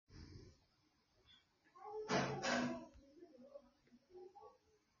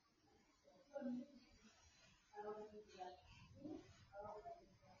I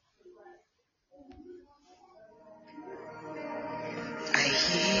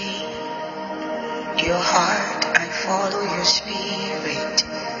hear your heart, I follow your spirit.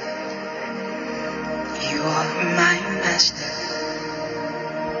 You are my master.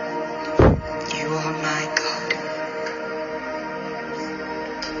 You are my God.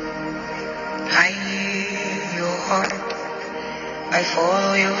 I hear your heart, I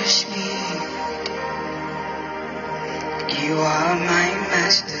follow your spirit. You are my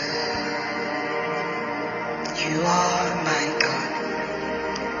master. You are my God.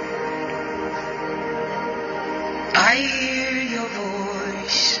 I hear your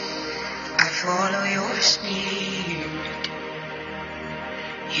voice, I follow your spirit.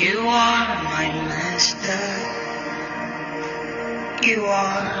 You are my master. You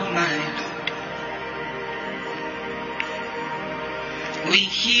are my Lord. We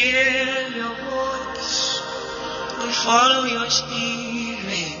hear your voice, we follow your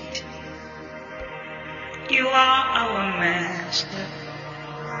spirit. You are our master.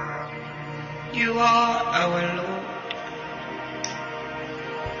 You are our Lord.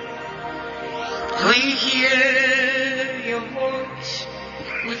 We hear your voice,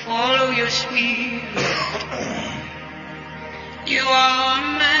 we follow your spirit. You are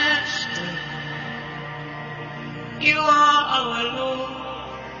our master. You are our Lord.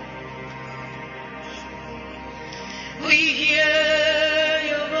 We hear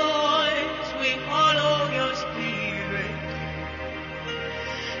your voice, we follow your spirit.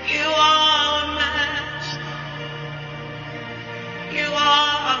 You are our master. You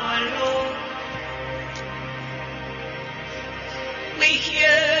are our Lord. We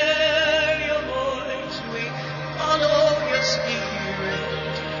hear your voice, we follow your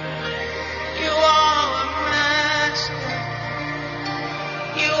spirit. You are our master.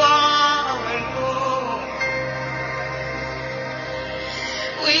 You are our Lord.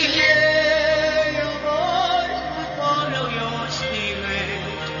 We hear your voice, we follow your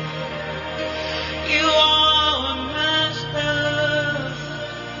spirit. You are our master.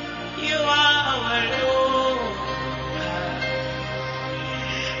 You are our Lord.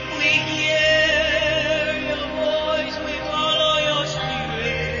 We hear your voice, we follow your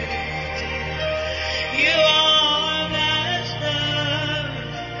spirit. You are our master.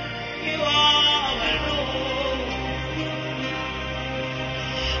 You are our Lord.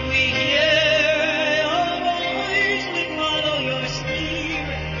 We hear your voice, we follow your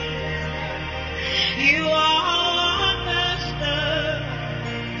spirit. You are our master.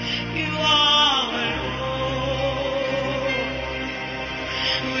 You are our Lord.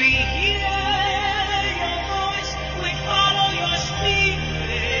 We hear your voice, we follow your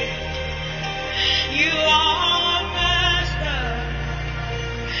spirit. You are our master.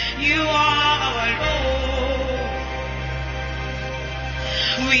 You are our Lord.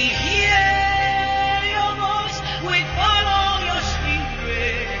 We hear your voice, we follow your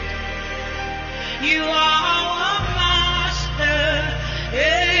spirit. You are our master.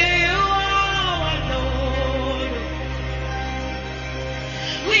 You are our Lord.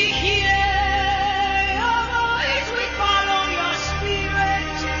 We hear your voice, we follow your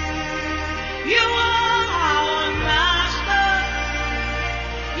spirit. You are our master.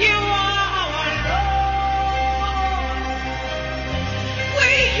 You are our Lord.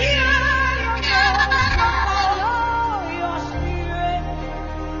 We hear your voice, we follow your spirit.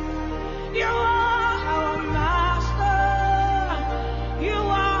 You are our master. You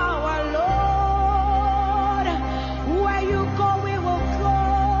are our Lord. Where you go, we will go.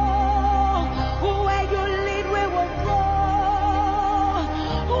 Where you lead, we will go.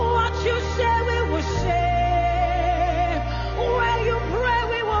 What you say, we will say. Where you pray,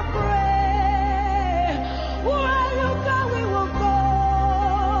 we will pray. Where you go, we will go.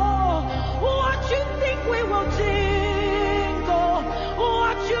 What you think, we will think.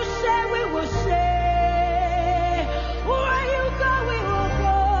 What you say, we will say. Where you go, we will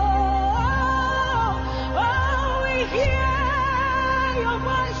go. Oh, we hear your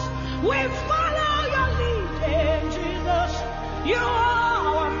voice. We follow your leading, Jesus. You are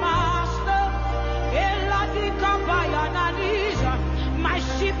our master. Eladikabayananiza. My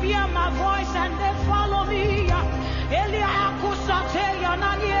sheep hear my voice and they follow me.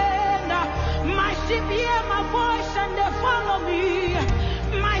 Eliakusateyananienda. My sheep hear my voice and they follow me.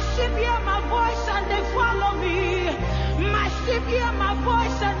 My sheep hear my voice and they follow me. My sheep hear my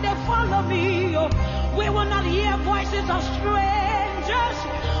voice and they follow me. We will not hear voices of strangers.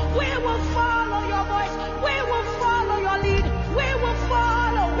 We will follow your voice. We will follow your lead. We will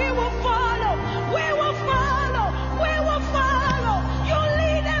follow. We will follow. We will follow. We will follow. You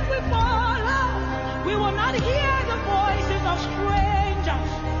lead and we follow.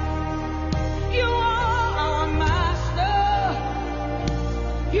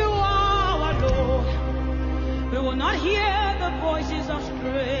 are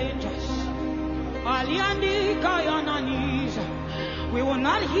strangers. We will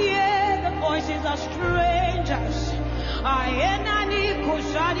not hear the voices of strangers.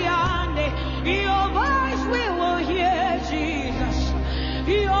 Your voice we will hear, Jesus.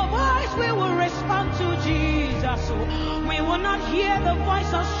 Your voice we will respond to, Jesus. We will not hear the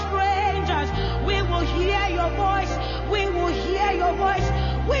voice of strangers. We will hear your voice. We will hear your voice.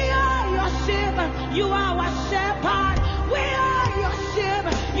 We are your shepherd. You are our shepherd. We are your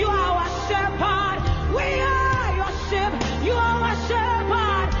shepherd. You are our shepherd. We are your shepherd. You are our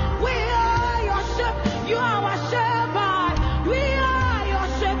shepherd. We are your shepherd. You are our shepherd. We are your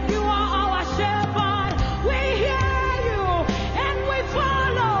shepherd. You are our shepherd. We hear you and we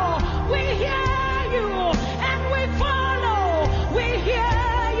follow. We hear you and we follow. We hear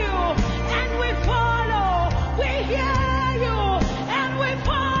you and we follow. We hear you and we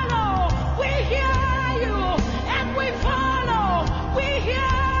follow. We hear you and we follow. We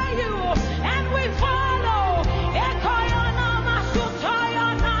hear you and we follow. Ekoyana masutaya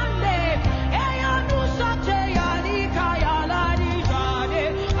nande. Eyanusa teyalika yaladi jade.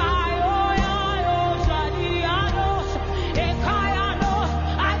 Ayoya yosadianos. Ekayanos.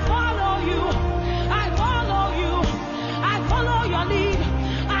 I follow you. I follow you. I follow your lead.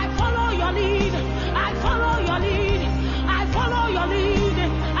 I follow your lead. I follow your lead. I follow your lead.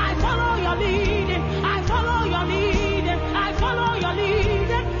 I follow your lead. I follow your lead. I follow your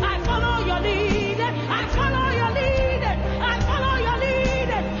lead. I follow your lead. I follow your lead. I follow your lead.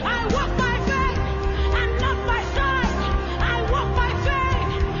 I walk by faith and not by sight. I walk by faith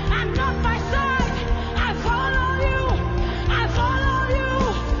and not by sight. I follow you. I follow you.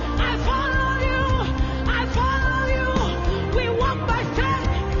 I follow you. I follow you. We walk by faith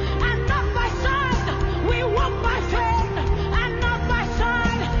and not by sight. We walk by faith and not by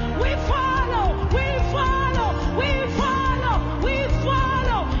sight. We follow. We follow. We follow. We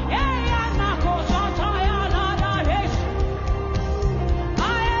follow.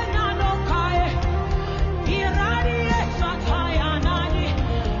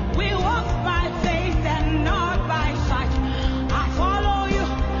 We walk by faith and not by sight. I follow you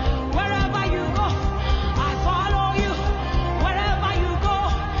wherever you go. I follow you wherever you go.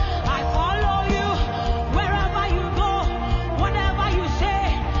 I follow you wherever you go. Whatever you say,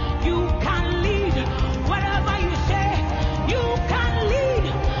 you can lead. Wherever you say, you can lead.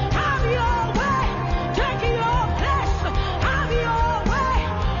 Have your way. Take your place. Have your way.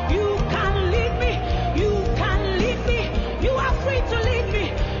 You can lead me. You can lead me. You are free to lead me.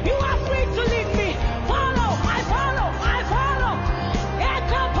 You are free to lead me. Follow. I follow. I follow.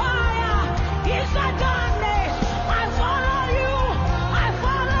 Ekapaya. Isadane. I follow you. I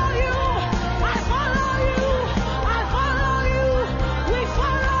follow you. I follow you. I follow you. We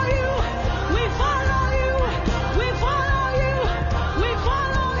follow you. We follow you. We follow you. We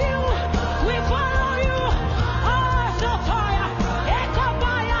follow you. We follow you. Oh, Sotaya.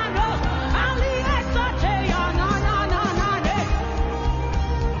 Ekapaya no. Ali Esateya na na na na ne.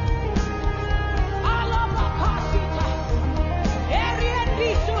 Alabakasita. Eriendi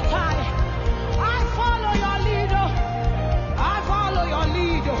Sutale. I follow your leader. I follow your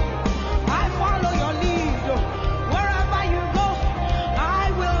leader. I follow your leader. Wherever you go, I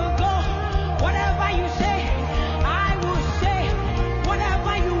will go. Whatever you say, I will say.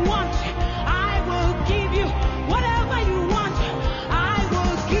 Whatever you want, I will give you. Whatever you want, I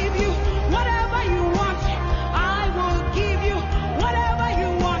will give you. Whatever you want, I will give you. Whatever you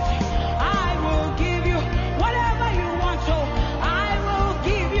want, I will give you. Whatever you want, so I will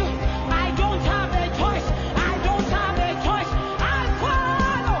give you. I don't have a choice. I don't have a choice. I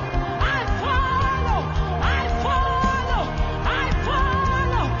follow. I follow. I follow. I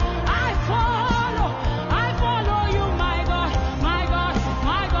follow. I follow. I follow you, my God. My God.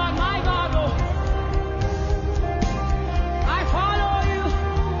 My God. My God. Oh. I follow you.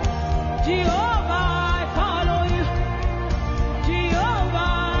 Jehovah, I follow you.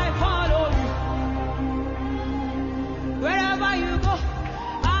 Jehovah, I follow you. Wherever you go,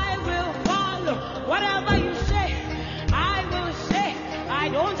 I will follow. Whatever you say, I will say. I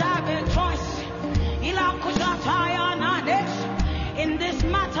don't have a choice. In this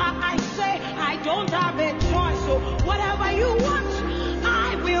matter, I say I don't have a choice. So whatever you want,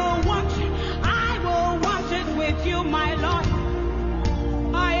 I will want. I will want it with you, my Lord.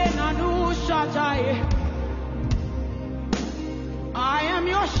 I am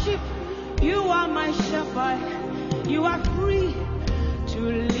your sheep. You are my shepherd. You are free to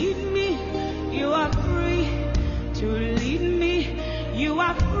lead me. You are free to lead me. You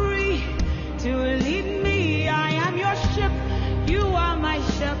are free to lead me. I am your sheep. You are my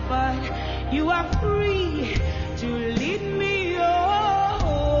shepherd. You are free to lead me. Oh.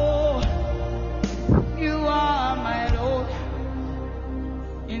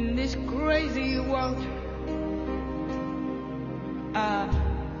 crazy world,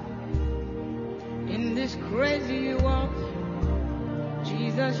 in this crazy world,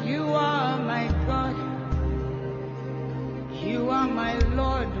 Jesus, you are my God, you are my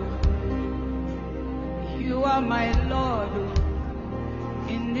Lord, you are my Lord.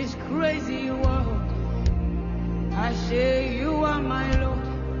 In this crazy world, I say you are my Lord.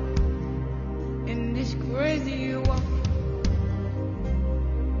 In this crazy world,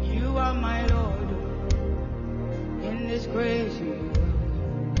 you are my Lord. In this crazy world,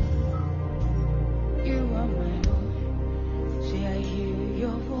 you are my Lord. Say, I hear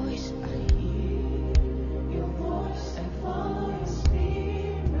your voice, I hear your voice, I follow your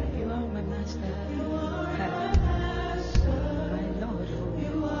spirit. You are my master. You are my master, my Lord.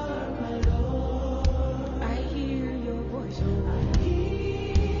 You are my Lord. I hear your voice, I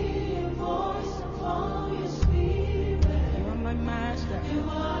hear your voice, I follow your spirit. You are my master. You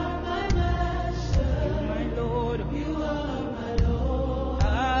are my master. You are my Lord. You are my Lord.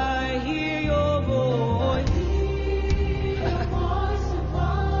 I hear your voice. I hear your voice, I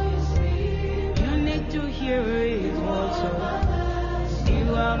follow your spirit. You need to hear his voice. You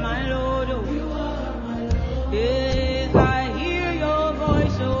are my Lord. You are my Lord. Yeah, I hear your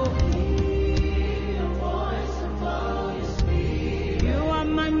voice. Oh, I hear your voice, I follow your spirit. You are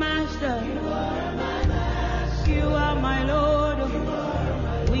my master. You are my master. You are my Lord. You are my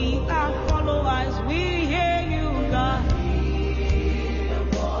Lord. We are followers. We hear you, God. I hear your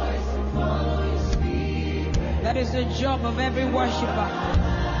voice, I follow your spirit. That is the job of every worshiper.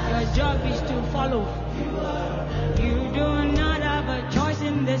 Your job is to follow. You do not have a choice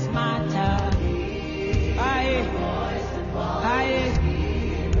in this matter.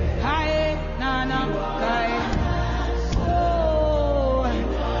 Oh,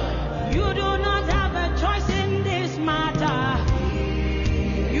 you do not have a choice in this matter.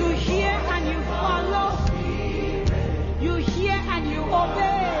 You hear and you follow. You hear and you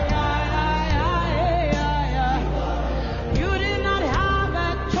obey. You do not have a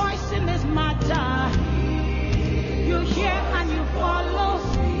choice in this matter. You hear and you follow.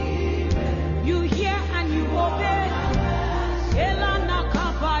 You hear and you obey.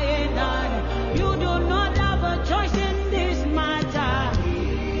 You do not have a choice in this matter.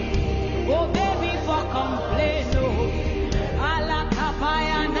 Obey before complain.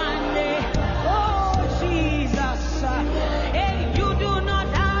 Oh, Jesus. Hey, you do not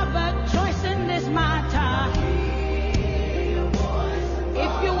have a choice in this matter.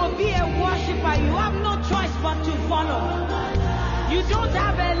 If you will be a worshiper, you have no choice but to follow. You don't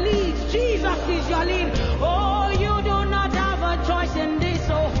have a lead. Jesus is your lead. Oh, you do not have a choice in this.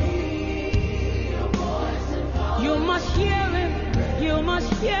 Oh, you must hear him. You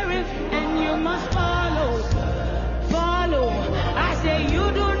must hear him, and you must follow. Follow. I say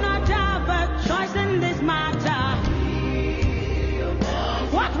you do not have a choice in this matter.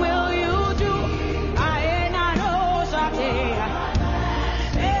 What will you do? I know something.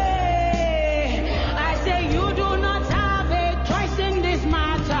 I say you do not have a choice in this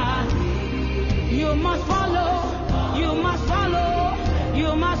matter. You must follow. You must follow.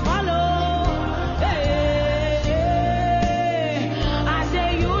 You must follow. I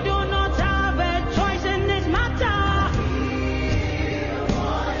say you do not have a choice in this matter.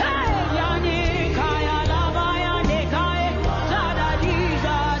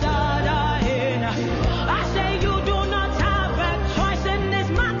 I say you do not have a choice in this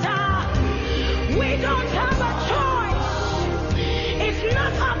matter. We don't have a choice. It's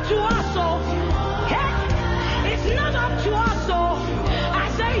not up to us. It's not up to us. I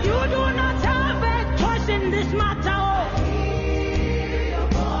say you do not have a choice in this matter.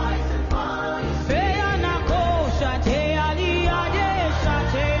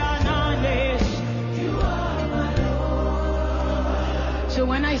 So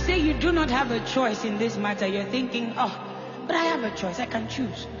when I say you do not have a choice in this matter, you're thinking, oh, but I have a choice. I can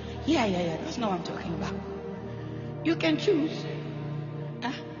choose. Yeah. That's not what I'm talking about. You can choose.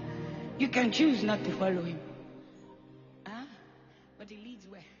 You can choose not to follow him. But he leads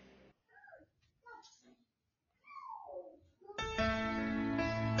where?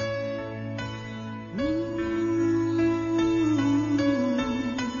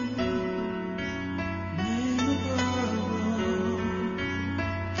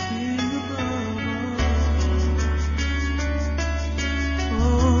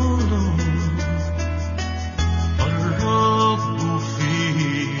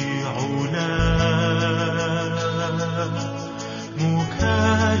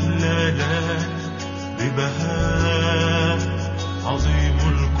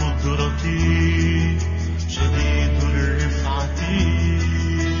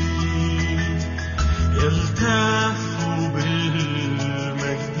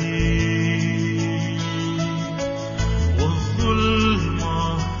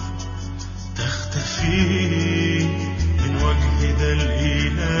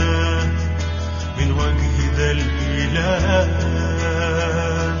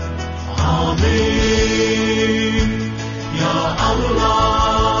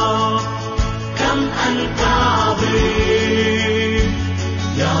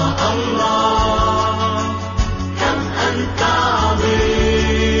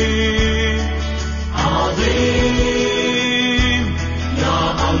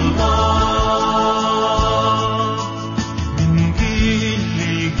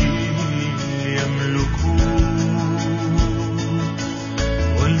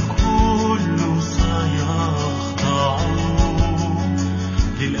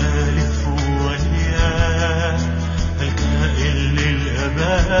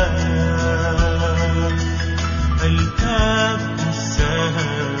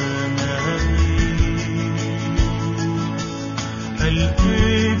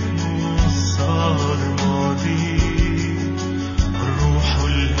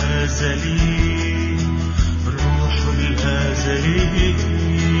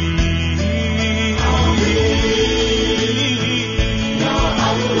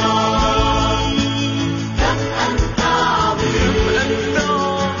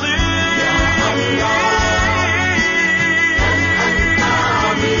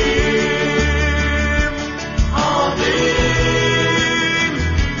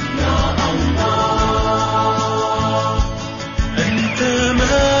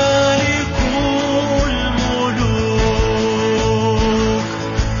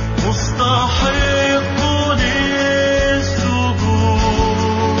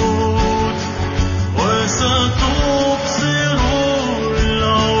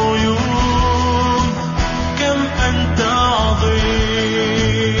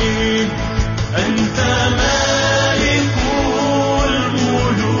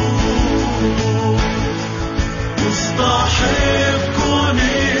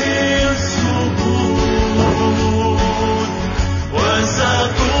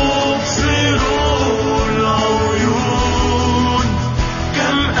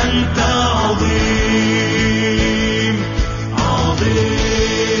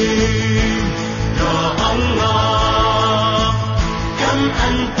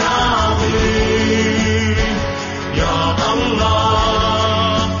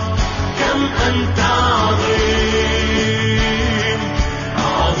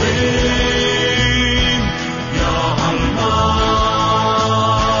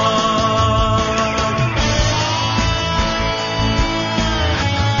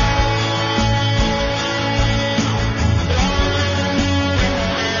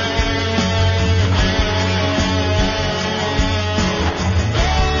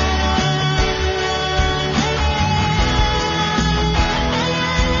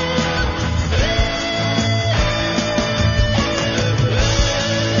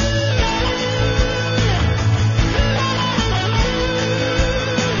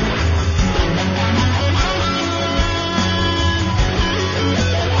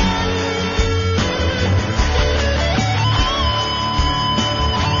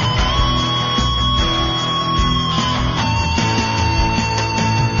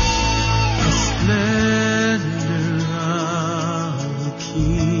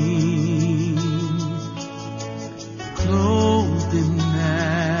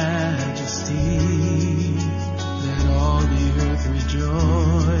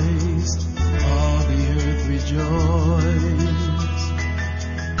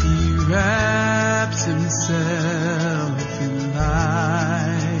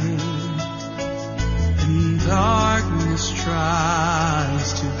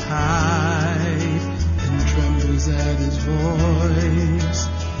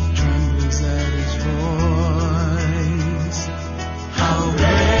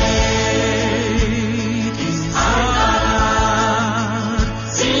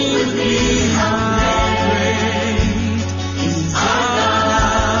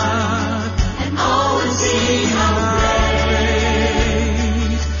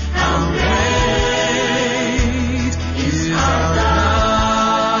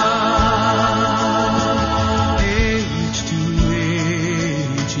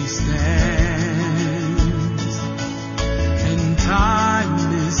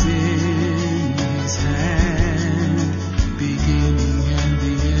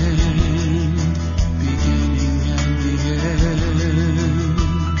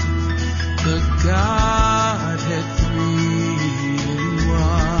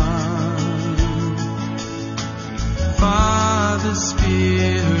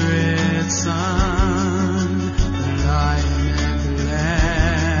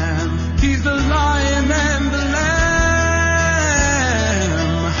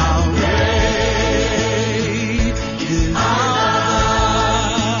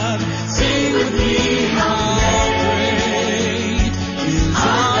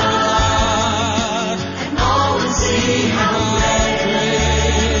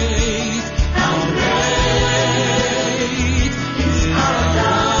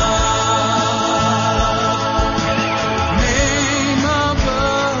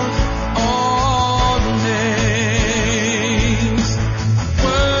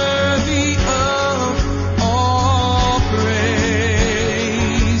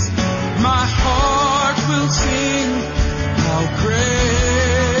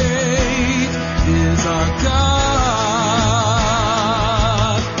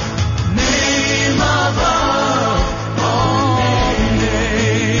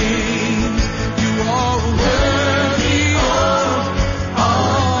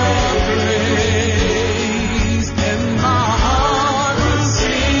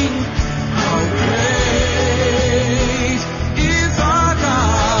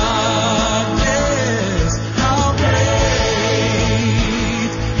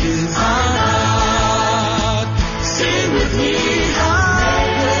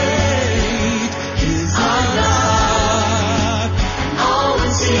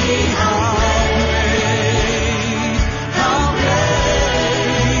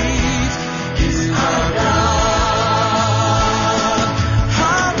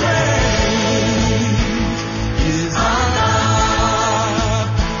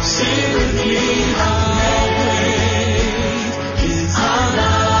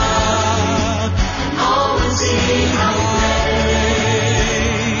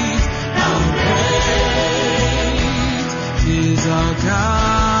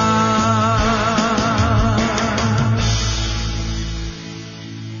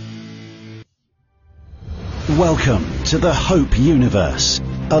 Welcome to the Hope Universe,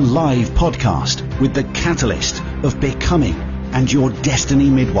 a live podcast with the catalyst of becoming and your destiny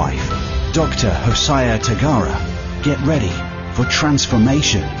midwife, Dr. Hosiah Tagara. Get ready for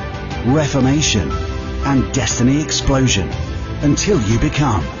transformation, reformation, and destiny explosion until you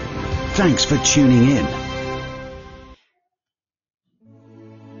become. Thanks for tuning in.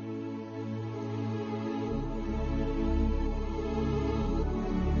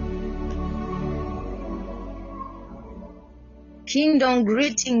 Kingdom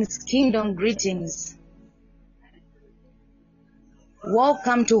greetings, kingdom greetings.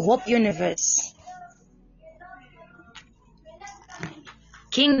 Welcome to Hope Universe.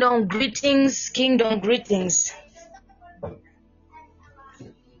 Kingdom greetings, kingdom greetings.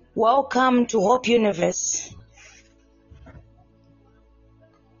 Welcome to Hope Universe.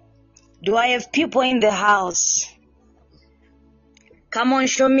 Do I have people in the house? Come on,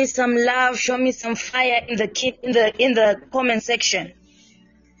 show me some love, show me some fire in the comment section.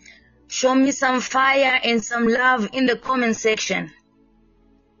 Show me some fire and some love in the comment section.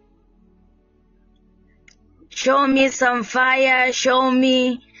 Show me some fire, show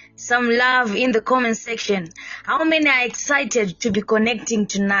me some love in the comment section. How many are excited to be connecting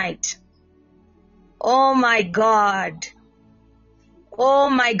tonight? Oh my God. Oh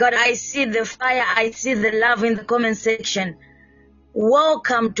my God, I see the fire, I see the love in the comment section.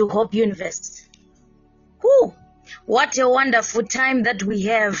 Welcome to Hope Universe. Whew, what a wonderful time that we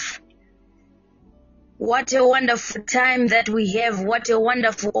have. What a wonderful time that we have. What a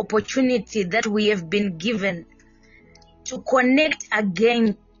wonderful opportunity that we have been given to connect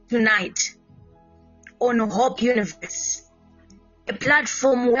again tonight on Hope Universe. A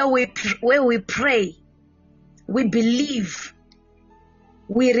platform where we pray, we believe,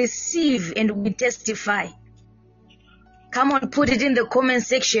 we receive, and we testify. Come on, put it in the comment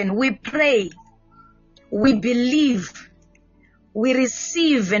section. We pray, we believe, we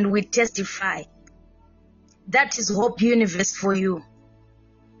receive, and we testify. That is Hope Universe for you.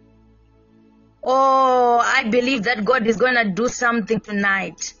 Oh, I believe that God is going to do something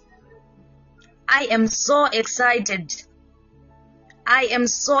tonight. I am so excited. I am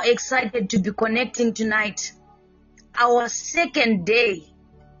so excited to be connecting tonight. Our second day.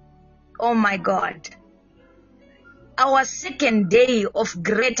 Oh my God. Our second day of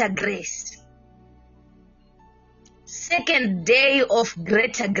greater grace. Second day of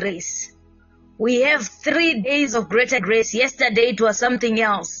greater grace. We have 3 days of greater grace. Yesterday it was something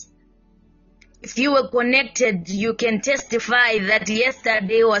else. If you were connected, you can testify that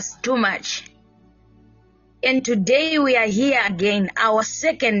yesterday was too much. And today we are here again, our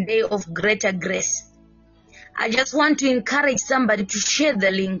second day of greater grace. I just want to encourage somebody to share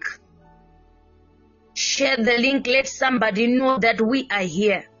the link. Share the link. Let somebody know that we are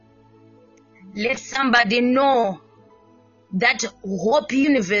here. Let somebody know that Hope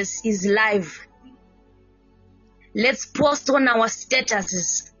Universe is live. Let's post on our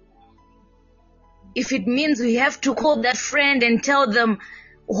statuses. If it means we have to call that friend and tell them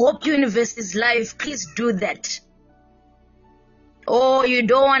Hope Universe is live, please do that. Oh, you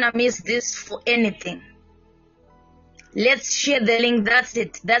don't want to miss this for anything. Let's share the link. That's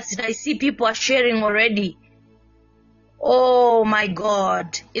it. That's it. I see people are sharing already. Oh my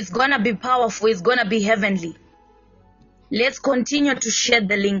God. It's going to be powerful. It's going to be heavenly. Let's continue to share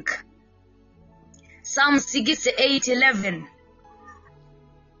the link. Psalm 68:11.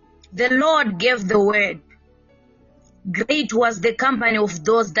 The Lord gave the word. Great was the company of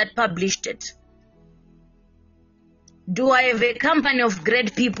those that published it. Do I have a company of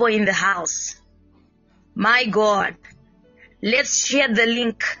great people in the house? My God. Let's share the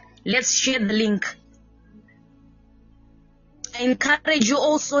link. Let's share the link. I encourage you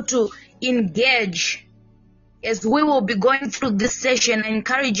also to engage. As we will be going through this session, I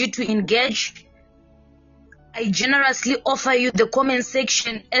encourage you to engage. I generously offer you the comment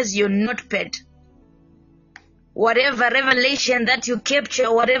section as your notepad. Whatever revelation that you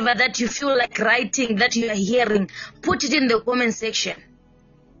capture, whatever that you feel like writing, that you are hearing, put it in the comment section.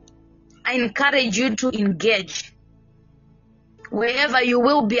 I encourage you to engage. Wherever you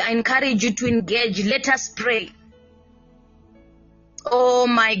will be, I encourage you to engage. Let us pray. Oh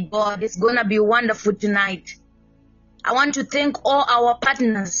my God, it's going to be wonderful tonight. I want to thank all our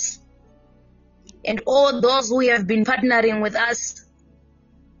partners and all those who have been partnering with us.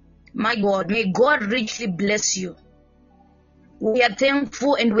 My God, may God richly bless you. We are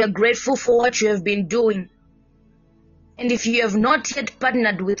thankful and we are grateful for what you have been doing. And if you have not yet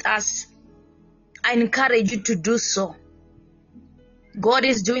partnered with us, I encourage you to do so. God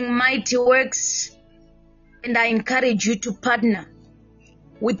is doing mighty works, and I encourage you to partner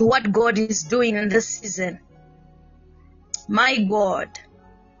with what God is doing in this season. My God.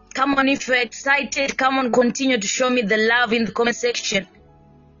 Come on, if you're excited, come on, continue to show me the love in the comment section.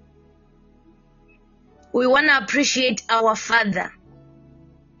 We want to appreciate our father,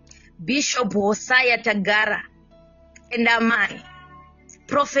 Bishop Hosiah Tagara, and I,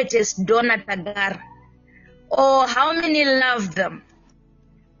 Prophetess Donna Tagara. Oh, how many love them?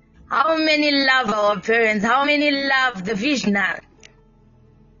 How many love our parents? How many love the visionary,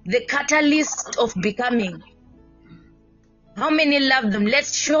 the catalyst of becoming? How many love them?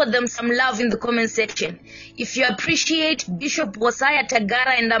 Let's show them some love in the comment section. If you appreciate Bishop Hosiah,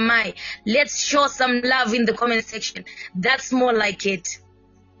 Tagara, and Amai, let's show some love in the comment section. That's more like it.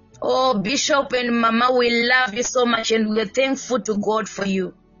 Oh, Bishop and Mama, we love you so much and we're thankful to God for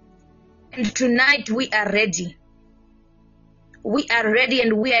you. And tonight we are ready. We are ready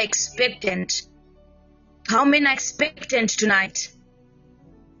and we are expectant. How many are expectant tonight?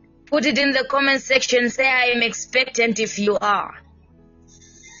 Put it in the comment section. Say, I am expectant if you are.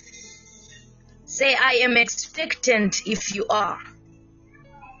 Say, I am expectant if you are.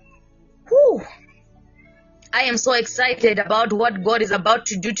 Whew. I am so excited about what God is about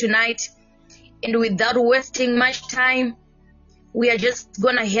to do tonight. And without wasting much time, we are just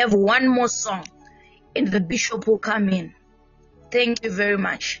going to have one more song. And the bishop will come in. Thank you very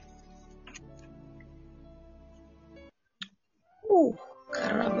much. Ooh.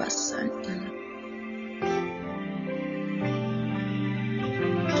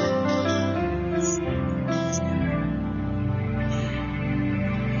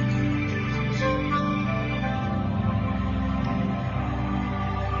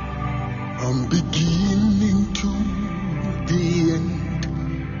 From beginning to the end,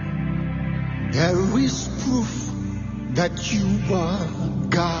 there is proof that you are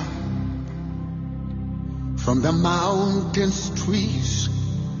God. From the mountains, trees,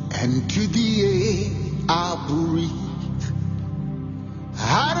 and to the air I breathe.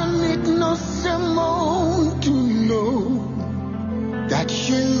 I don't need no sermon to know that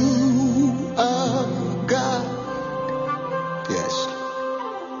you are God. Yes.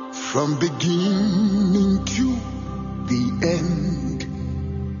 From beginning to the end,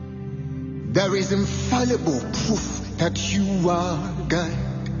 there is infallible proof that you are God.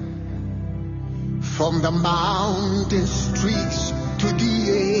 From the mountains, trees, to the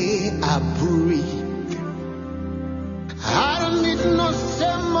air I breathe. I don't need no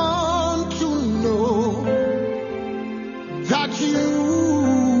sermon to know that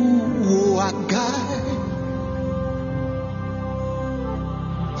you are God.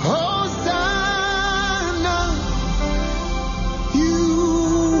 Hosanna,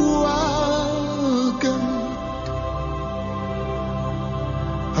 you are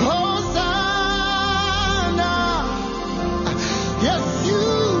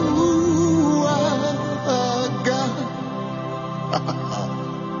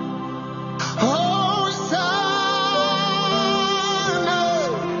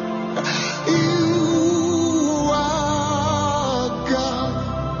God.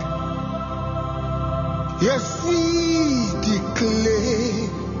 Yes, we declare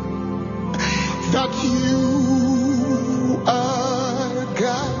that you are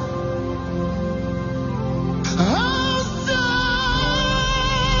God. Hosanna,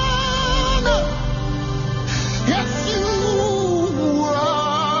 yes, you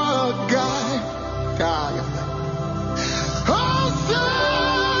are God. Hosanna,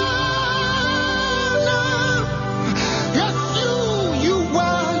 yes, you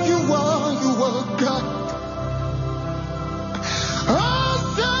are God.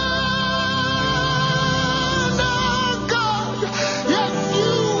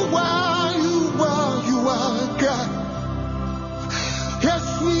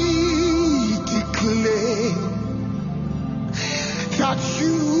 That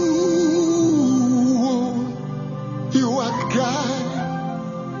you are God.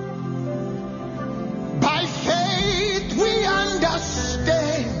 By faith we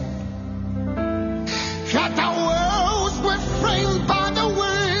understand that the worlds were framed by the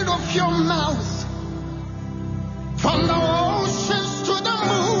word of your mouth. From the oceans to the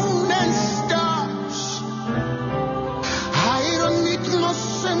moon and stars, I don't need no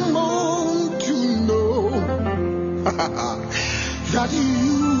sermon to know that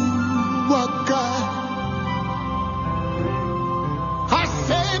you are God. I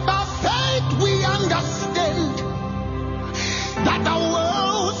say by faith we understand that the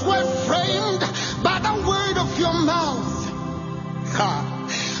worlds were framed by the word of your mouth.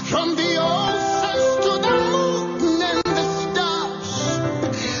 From the oceans to the moon and the stars,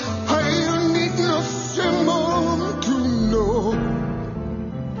 I don't need no sermon to know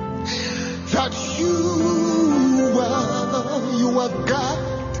that you are God.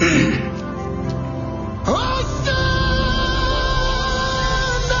 Hosanna,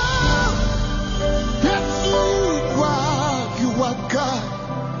 yes, you are God.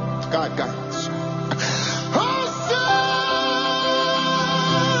 God. Hosanna,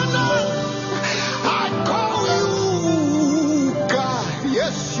 I call you God.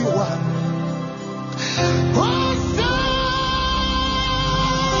 Yes, you are. Hosanna,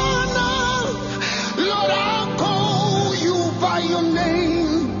 Lord, I call you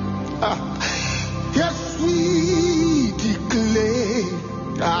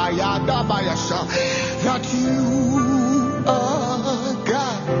that you are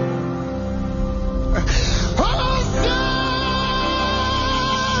God.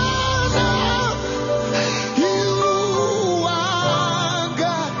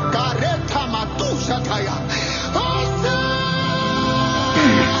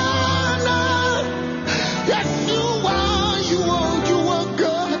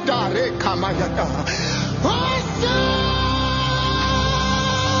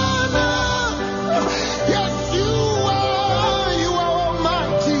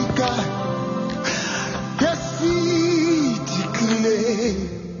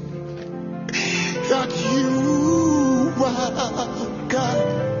 That you are God.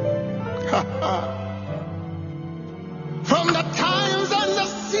 From the times and the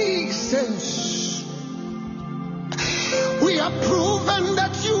seasons, we have proven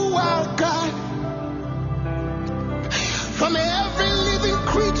that you are God. From every living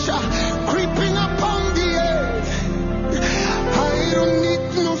creature creeping upon the earth, I don't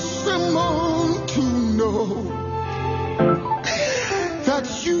need no sermon to know that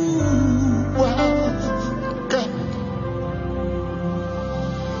you are God.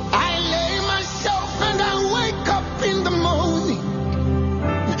 I lay myself and I wake up in the morning.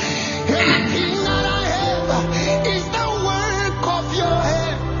 Everything that I have is the work of your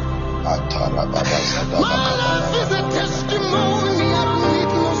hand. My life is a testimony. I don't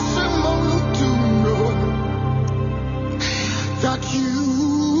need no sermon to know that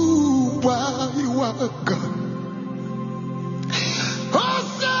you are God.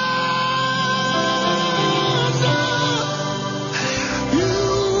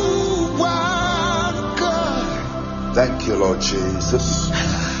 Thank you, Lord Jesus.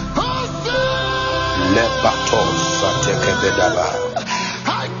 Lepatos atekebedaba.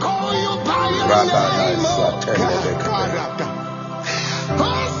 I call you by your name,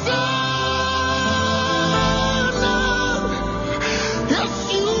 yes,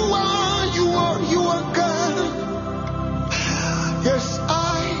 you are God. Yes, I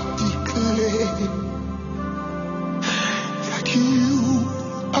declare that you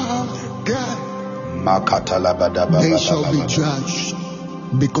are God. They shall be judged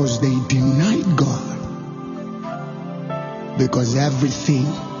because they denied God. Because everything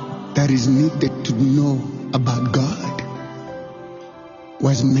that is needed to know about God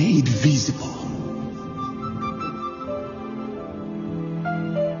was made visible.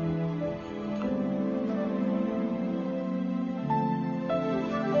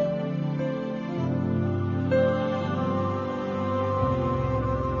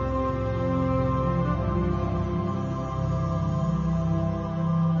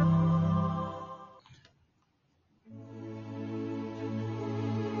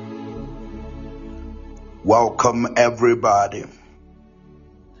 Welcome, everybody.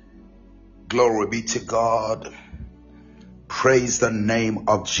 Glory be to God. Praise the name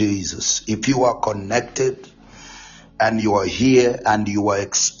of Jesus. If you are connected and you are here and you are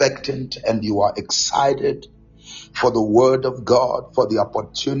expectant and you are excited for the word of God, for the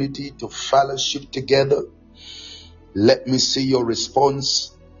opportunity to fellowship together, let me see your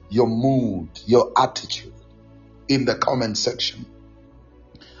response, your mood, your attitude in the comment section.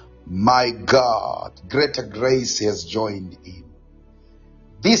 My God, greater grace has joined in.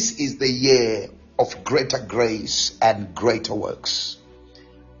 This is the year of greater grace and greater works.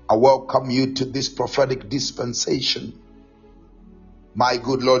 I welcome you to this prophetic dispensation. My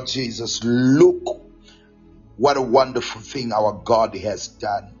good Lord Jesus, look what a wonderful thing our God has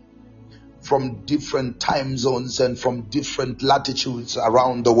done. From different time zones and from different latitudes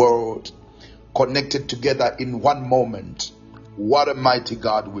around the world, connected together in one moment. What a mighty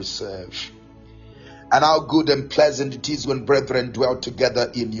God we serve. And how good and pleasant it is when brethren dwell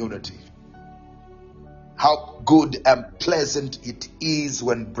together in unity. How good and pleasant it is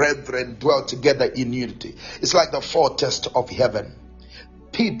when brethren dwell together in unity. It's like the foretaste of heaven.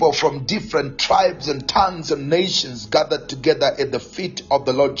 People from different tribes and tongues and nations gathered together at the feet of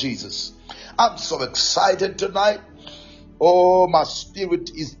the Lord Jesus. I'm so excited tonight. Oh, my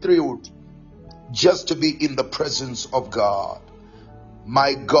spirit is thrilled just to be in the presence of God.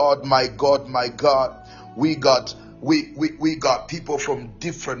 My God, my God, my God. We got people from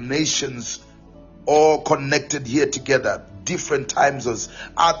different nations all connected here together, different time zones.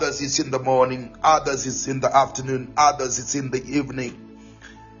 Others is in the morning, others is in the afternoon, others is in the evening.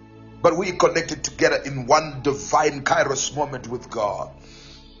 But we connected together in one divine Kairos moment with God.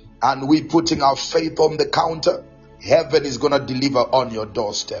 And we putting our faith on the counter. Heaven is going to deliver on your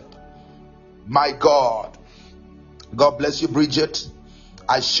doorstep. My God. God bless you, Bridget.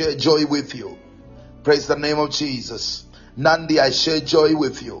 I share joy with you. Praise the name of Jesus. Nandi, I share joy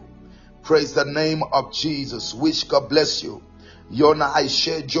with you. Praise the name of Jesus. Wish God bless you. Yona, I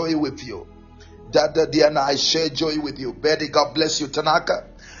share joy with you. Dada Diana, I share joy with you. Betty, God bless you. Tanaka,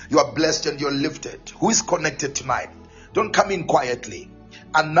 you are blessed and you're lifted. Who is connected tonight? Don't come in quietly.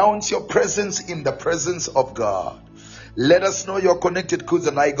 Announce your presence in the presence of God. Let us know you're connected.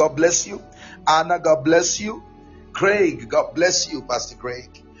 Kuzanai, God bless you. Anna, God bless you. Craig, God bless you, Pastor Craig.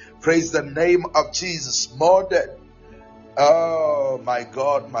 Praise the name of Jesus. More than, oh my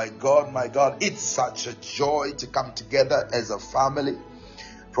God, my God, my God. It's such a joy to come together as a family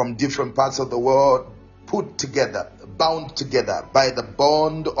from different parts of the world, put together, bound together by the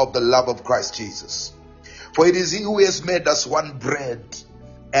bond of the love of Christ Jesus. For it is he who has made us one bread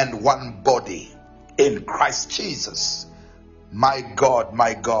and one body in Christ Jesus. My God,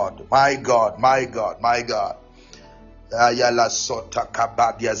 my God, my God, my God, my God. Ayala Sota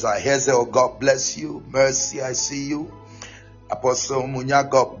Kabadiaza Hezel, God bless you. Mercy, I see you. Apostle Munya,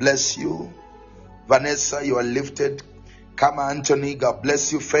 God bless you. Vanessa, you are lifted. Kama Anthony, God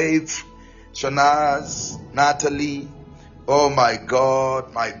bless you. Faith, Shanaz, Natalie. Oh my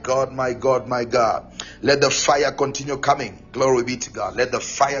God, my God, my God, my God. Let the fire continue coming. Glory be to God. Let the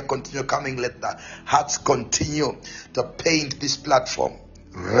fire continue coming. Let the hearts continue to paint this platform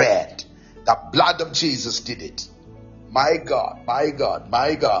red. The blood of Jesus did it. My God, my God,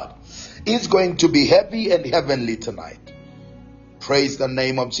 my God. It's going to be heavy and heavenly tonight. Praise the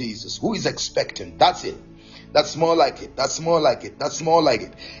name of Jesus. Who is expecting? That's it. That's more like it. That's more like it. That's more like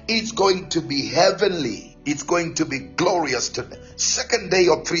it. It's going to be heavenly. It's going to be glorious today. Second day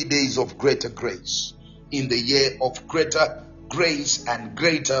of 3 days of greater grace. In the year of greater grace and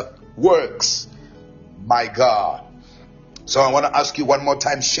greater works. My God. So I want to ask you one more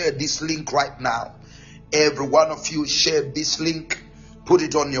time. Share this link right now. Every one of you share this link. Put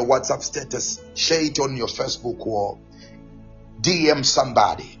it on your WhatsApp status. Share it on your Facebook wall. DM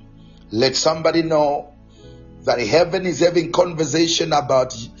somebody. Let somebody know that heaven is having conversation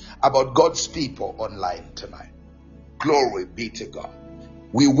about God's people online tonight. Glory be to God.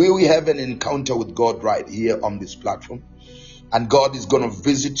 We will have an encounter with God right here on this platform. And God is going to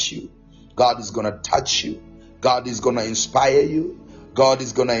visit you. God is going to touch you. God is going to inspire you. God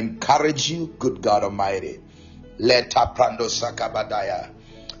is going to encourage you. Good God Almighty. Leta prando sakabadaya.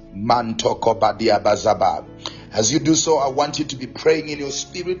 Mantoko badia bazaba. As you do so, I want you to be praying in your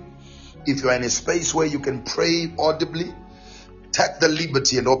spirit. If you're in a space where you can pray audibly, take the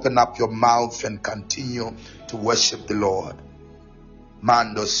liberty and open up your mouth and continue to worship the Lord.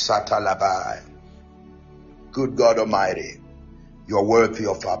 Mando satalabai. Good God Almighty, you are worthy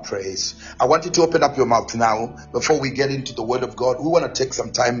of our praise. I want you to open up your mouth now before we get into the word of God. We want to take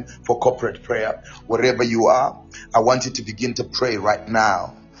some time for corporate prayer. Wherever you are, I want you to begin to pray right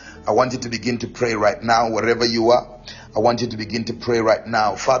now. I want you to begin to pray right now. Wherever you are, I want you to begin to pray right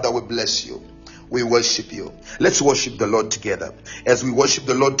now. Father, we bless you. We worship you. Let's worship the Lord together. As we worship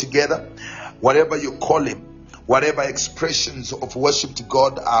the Lord together, whatever you call him, whatever expressions of worship to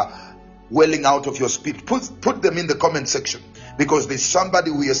God are welling out of your spirit, put them in the comment section, because there's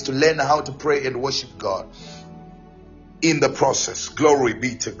somebody who has to learn how to pray and worship God in the process. Glory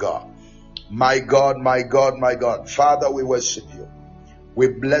be to God. My God, my God, my God. Father, we worship you. We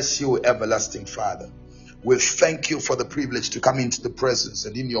bless you, everlasting Father. We thank you for the privilege to come into the presence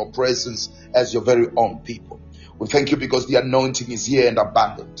and in your presence as your very own people. We thank you because the anointing is here and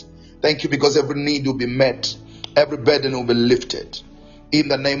abundant. Thank you because every need will be met. Every burden will be lifted. In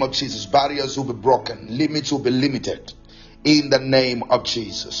the name of Jesus, barriers will be broken. Limits will be limited. In the name of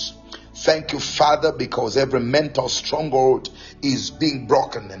Jesus. Thank you, Father, because every mental stronghold is being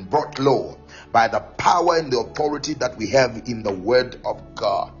broken and brought low by the power and the authority that we have in the word of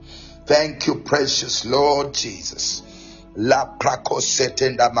God. Thank you, precious Lord Jesus. La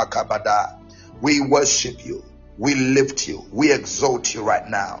prakosetenda makabada. We worship you. We lift you. We exalt you right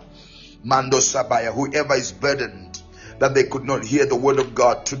now. Mando Sabaya, whoever is burdened that they could not hear the word of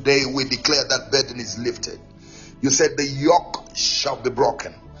God, today we declare that burden is lifted. You said the yoke shall be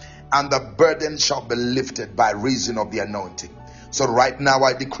broken and the burden shall be lifted by reason of the anointing. So right now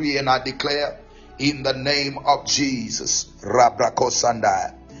I decree and I declare in the name of Jesus,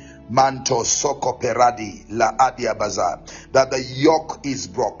 Rabrakosandai, Manto Soko Peradi La Adia Bazar, that the yoke is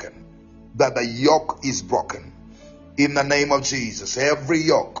broken. That the yoke is broken. In the name of Jesus, every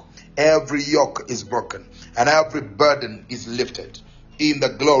yoke is broken and every burden is lifted. In the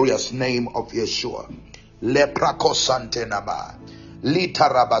glorious name of Yeshua. Leprakosantenaba.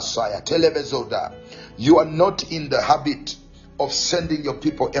 Litarabasaya. Televezoda. You are not in the habit of sending your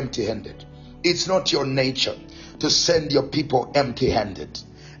people empty-handed. It's not your nature to send your people empty-handed.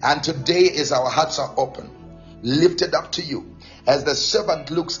 And today, as our hearts are open, lifted up to you, As the servant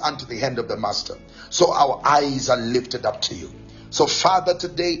looks unto the hand of the master, so our eyes are lifted up to you. So Father,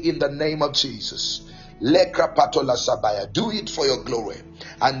 today in the name of Jesus, Lekra Patola Sabaya, do it for your glory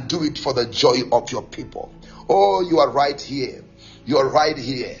and do it for the joy of your people. Oh, you are right here. You are right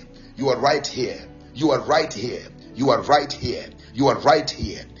here. You are right here. You are right here. You are right here. You are right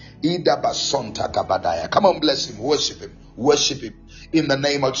here. Ida Basonta Kabadaya. Come on, bless him. Worship him. Worship him in the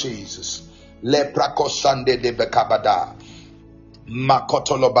name of Jesus. Leprako Sande de Bekabada.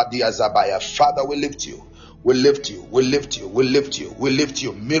 Makotolo Badia Zabaya. Father, we lift you. We lift you, we lift you, we lift you, we lift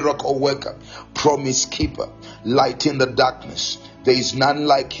you. Miracle worker, promise keeper, light in the darkness. There is none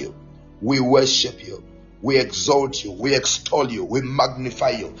like you. We worship you. We exalt you. We extol you. We magnify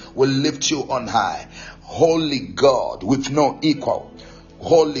you. We lift you on high. Holy God with no equal.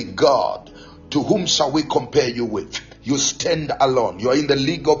 Holy God, to whom shall we compare you with? You stand alone. You are in the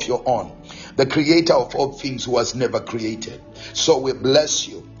league of your own. The creator of all things who has never created. So we bless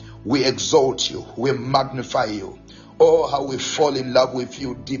you. We exalt you. We magnify you. Oh, how we fall in love with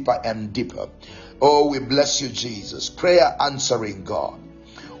you deeper and deeper. Oh, we bless you, Jesus. Prayer answering God.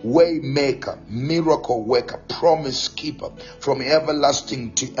 Way maker, miracle worker, promise keeper. From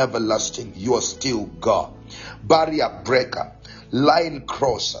everlasting to everlasting, you are still God. Barrier breaker, line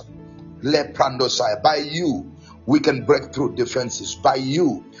crosser, leprandosai. By you, we can break through defenses. By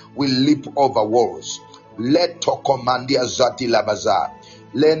you, we leap over walls. Leto komandia zati labaza.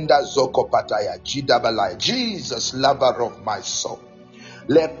 Lenda zoko pataya jidabalai. Jesus, lover of my soul.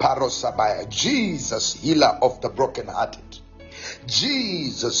 Le parosabaya. Jesus, healer of the brokenhearted.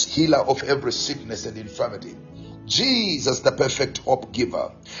 Jesus, healer of every sickness and infirmity. Jesus, the perfect hope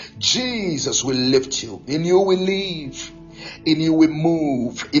giver. Jesus, we lift you. In you we live. In you we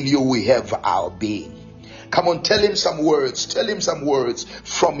move. In you we have our being. Come on, tell him some words. Tell him some words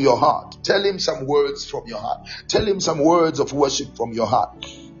from your heart. Tell him some words from your heart. Tell him some words of worship from your heart.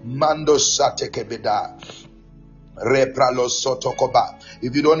 Mando satekebeda. Repralo sotokoba.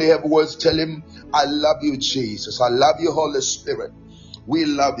 If you don't have words, tell him, I love you, Jesus. I love you, Holy Spirit. We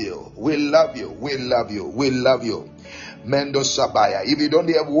love you. We love you. We love you. We love you. Mendo sabaya. If you don't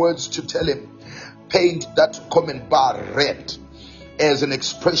have words to tell him, paint that comment bar red as an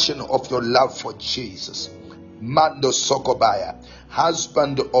expression of your love for Jesus. Mando Sokobaya,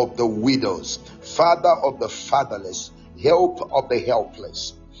 husband of the widows, father of the fatherless, help of the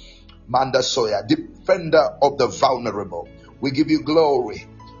helpless. Manda Soya, defender of the vulnerable. We give you glory.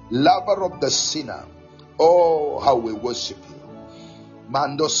 Lover of the sinner. Oh, how we worship you.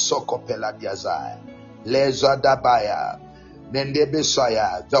 Mando Sokopela Diazai. Leza Dabaya. Nende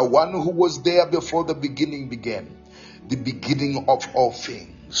Besaya, the one who was there before the beginning began. The beginning of all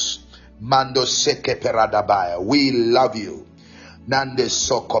things. Mando seke peradabaya. We love you. Nande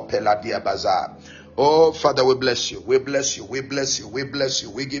soko peladia baza. Oh, Father, we bless you. We bless you. We bless you. We bless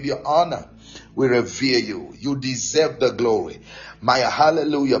you. We give you honor. We revere you. You deserve the glory. My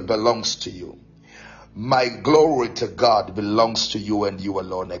hallelujah belongs to you. My glory to God belongs to you and you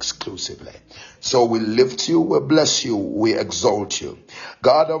alone exclusively. So we lift you. We bless you. We exalt you.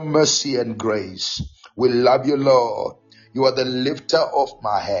 God of mercy and grace. We love you, Lord. You are the lifter of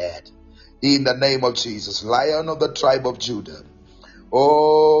my head. In the name of Jesus, Lion of the tribe of Judah.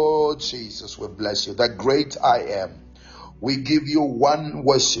 Oh, Jesus, we bless you. The great I am. We give you one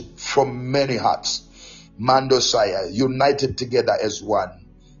worship from many hearts. Mandosaya, united together as one.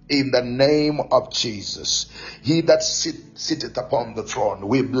 In the name of Jesus. He that sitteth upon the throne,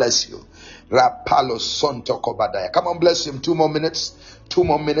 we bless you. Rapalo Sonto Kobadaya. Come on, bless him. 2 more minutes. 2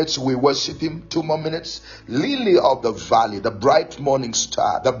 more minutes, we worship him. 2 more minutes. Lily of the valley, the bright morning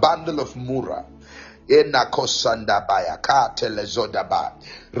star, the bundle of Mura. Enakosandabaya, Katelezodaba,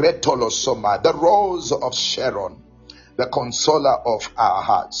 Retolosoma, the rose of Sharon, the consoler of our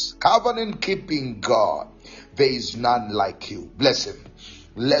hearts. Covenant keeping God. There is none like you. Bless him.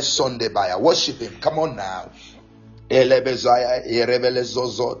 Lesondebaya. Worship him. Come on now. Elebezaya,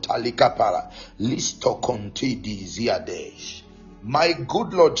 Erebelezozo, Talikapara, Listo Conti di Ziadesh. My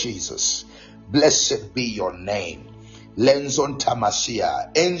good Lord Jesus, blessed be your name. Lenzon Tamasia,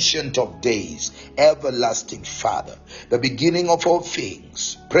 ancient of days, everlasting Father, the beginning of all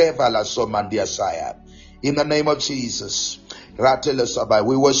things. Prevala Somandiasaya. In the name of Jesus, Ratelesabai,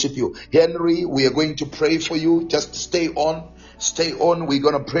 we worship you. Henry, we are going to pray for you. Just stay on. Stay on. We're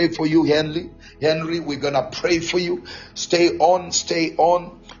going to pray for you, Henry. Henry, we're going to pray for you. Stay on. Stay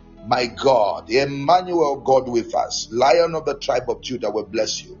on. My God, Emmanuel, God with us, Lion of the tribe of Judah, we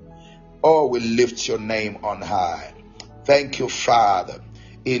bless you. Oh, we lift your name on high. Thank you, Father,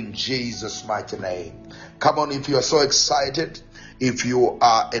 in Jesus' mighty name. Come on, if you are so excited, if you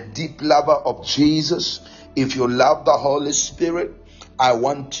are a deep lover of Jesus, If you love the Holy Spirit, I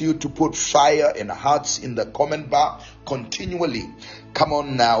want you to put fire and hearts in the comment bar continually. Come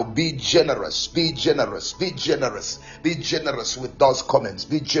on now, be generous, be generous, be generous, be generous with those comments,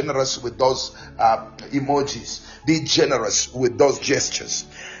 be generous with those emojis, be generous with those gestures.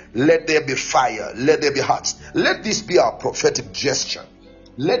 Let there be fire, let there be hearts. Let this be our prophetic gesture.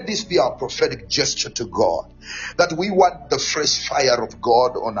 Let this be our prophetic gesture to God, that we want the fresh fire of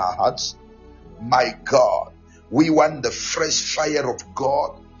God on our hearts. My God, we want the fresh fire of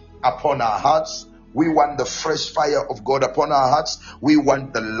God upon our hearts. We want the fresh fire of God upon our hearts. We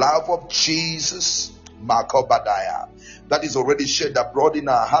want the love of Jesus, Makobadaya, that is already shed abroad in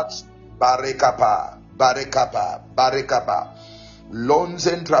our hearts. Barekapa, Barekapa, Barekapa,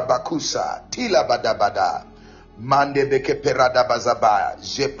 Lonzentra Bakusa, Tila Badabada, Mande Beke Perada Bazaba,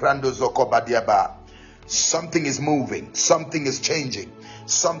 Jeprando Zokobadiaba. Something is moving, something is changing,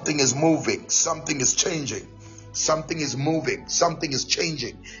 something is moving, something is changing. Something is moving, something is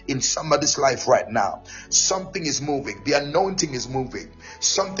changing in somebody's life right now. Something is moving, the anointing is moving,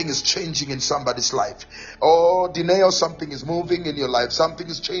 something is changing in somebody's life. Oh, Dineo, something is moving in your life, something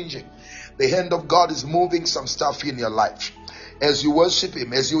is changing. The hand of God is moving some stuff in your life. As you worship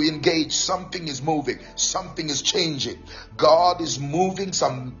Him, as you engage, something is moving, something is changing. God is moving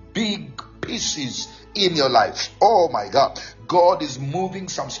some big pieces in your life. Oh my God, God is moving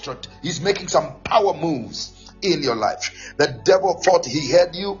He's making some power moves in your life. The devil thought he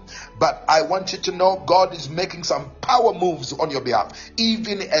had you, but I want you to know God is making some power moves on your behalf.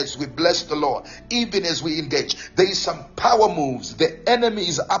 Even as we bless the Lord, even as we engage, there is some power moves. The enemy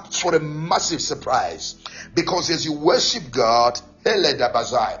is up for a massive surprise, because as you worship God,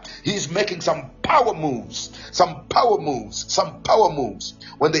 He's making some power moves, some power moves, some power moves.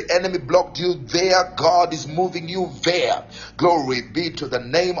 When the enemy blocked you there, God is moving you there. Glory be to the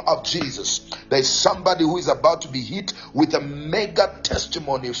name of Jesus. There's somebody who is about to be hit with a mega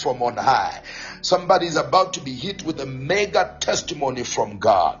testimony from on high. Somebody is about to be hit with a mega testimony from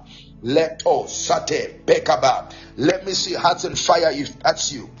God. Let me see hearts and fire if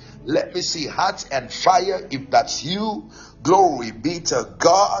that's you. Let me see hearts and fire if that's you. Glory be to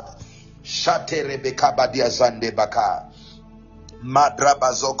God.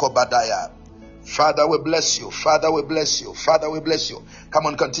 Father, we bless you. Father, we bless you. Father, we bless you. Come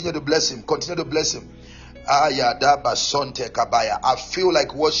on, continue to bless Him. Continue to bless Him. I feel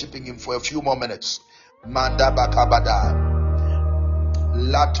like worshiping Him for a few more minutes. Come on,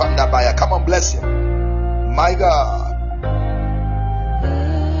 bless Him. My God.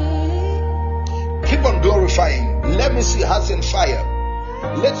 Keep on glorifying. Let me see hearts and fire.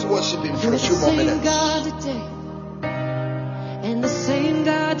 Let's worship Him for a few more minutes. God today and the same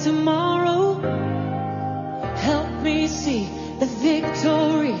God tomorrow. Help me see the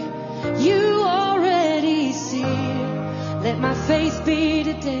victory you already see. Let my faith be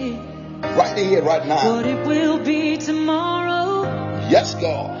today, right here, right now. what it will be tomorrow. Yes,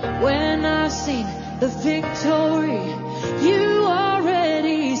 God. When I've seen the victory you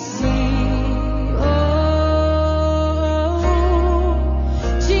already see.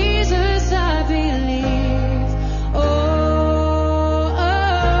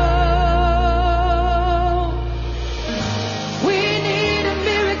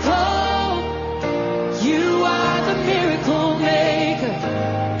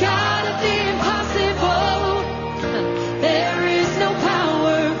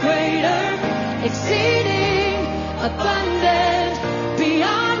 Abundant,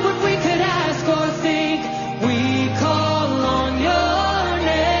 beyond what we could ask or think, we call on your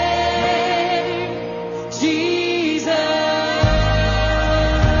name, Jesus.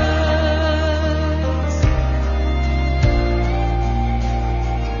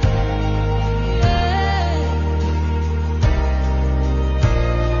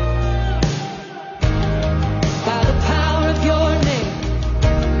 By the power of your name,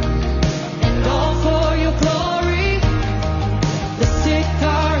 and all for your glory. The sick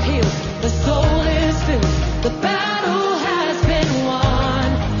are healed, the soul is filled, the battle has been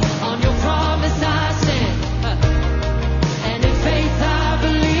won. On your promise I stand, and in faith I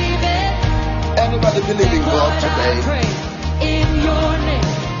believe it. Anybody believing God today? I pray in your name,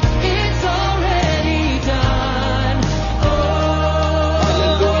 it's already done.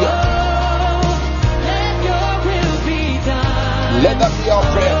 Hallelujah. Let your will be done. Let that be our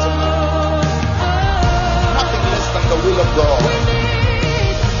prayer tonight. Nothing less than the will of God.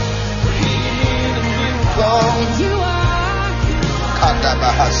 And you are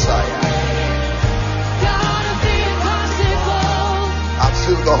Hoshiah. God of the impossible. I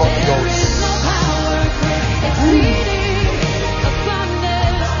feel the Holy There is Ghost. no power great, exceeding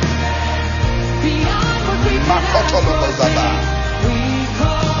abundance, beyond what we Makotolobozaba. We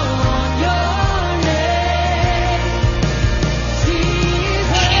call on your name,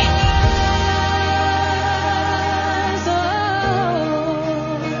 Jesus.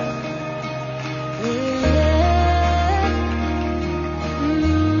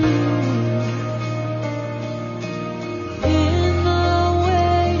 In the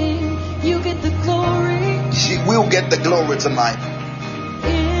waiting, you get the glory. She will get the glory tonight.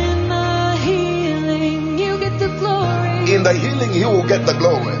 In the healing, you get the glory. In the healing, he will get the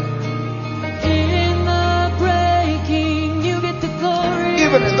glory. In the breaking, you get the glory.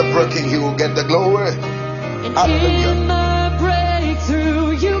 Even in the breaking, he will get the glory. And Hallelujah. in the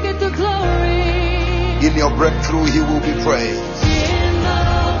breakthrough, you get the glory. In your breakthrough, he will be praised. In the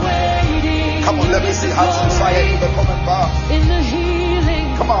waiting, Come on, let me see handsome fire in the comment bar. in the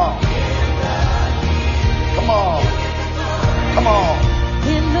healing, Come on. Come on. Come on.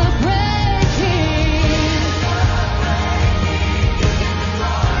 in the breaking,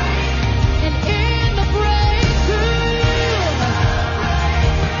 and in the breakthrough,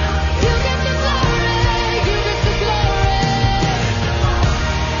 you get the glory. You get the glory.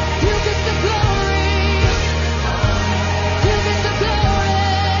 You get the glory. You get the glory.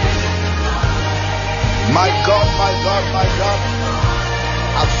 My God, my God, my God.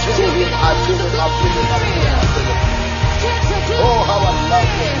 I feel it. I feel it. I feel it. I feel it. I feel it. Oh, how I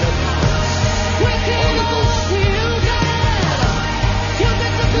love you. Holy Ghost.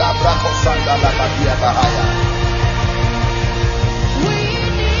 La braco sanda la badia bahaya.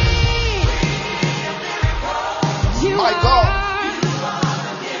 My God.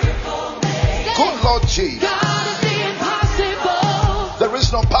 Good Lord Jesus. There is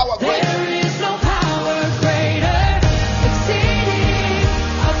no power greater. There is no power greater, exceeding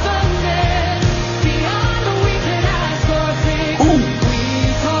abundant, beyond what we can ask or think. Who? We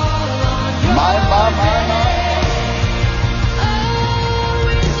call on your My. name. Oh,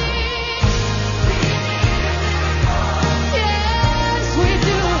 we need. Yes, we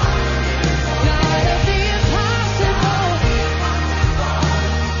do. God of the impossible.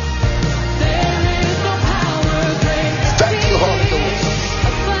 There is no power greater. Thank you, Holy Ghost.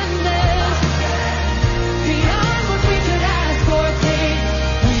 Abundant, beyond what we could ask or think.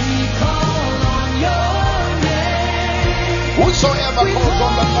 We call on your name. Whosoever calls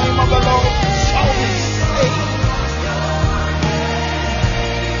on the name of the Lord shall be saved.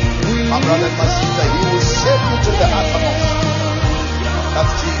 My brother and my sister, he will save you to the uttermost.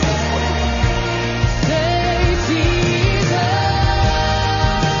 That's Jesus for you. Say Jesus.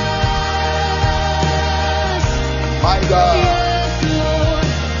 My God. Yes, Lord.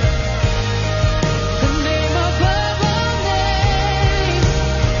 The name above all names.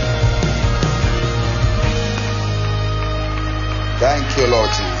 Thank you,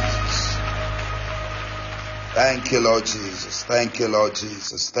 Lord Jesus. Thank you, Lord Jesus. Thank you, Lord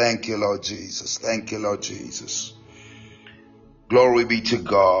Jesus. Thank you, Lord Jesus. Thank you, Lord Jesus. Glory be to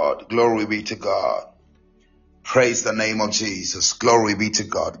God. Glory be to God. Praise the name of Jesus. Glory be to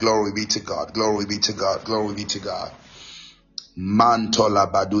God. Glory be to God. Glory be to God. Glory be to God. Mantola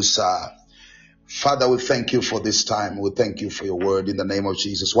Badusa. Father, we thank you for this time. We thank you for your word in the name of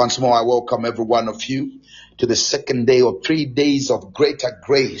Jesus. Once more, I welcome every one of you to the second day of 3 days of greater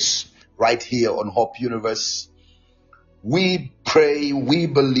grace right here on Hope Universe. We pray, we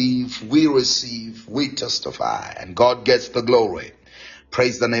believe, we receive, we testify, and God gets the glory.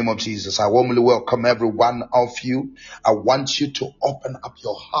 Praise the name of Jesus. I warmly welcome every one of you. I want you to open up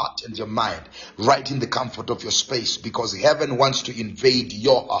your heart and your mind right in the comfort of your space, because heaven wants to invade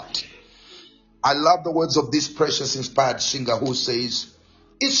your heart. I love the words of this precious inspired singer who says,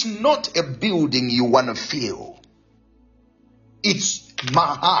 it's not a building you want to feel. It's my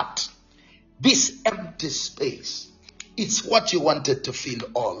heart. This empty space. It's what you wanted to feel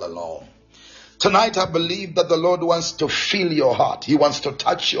all along. Tonight, I believe that the Lord wants to fill your heart. He wants to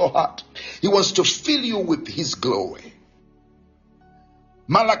touch your heart. He wants to fill you with his glory.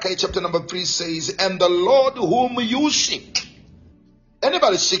 Malachi chapter number 3 says, and the Lord whom you seek.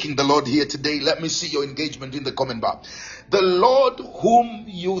 Anybody seeking the Lord here today? Let me see your engagement in the comment bar. The Lord whom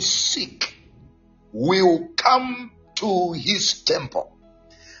you seek will come to his temple.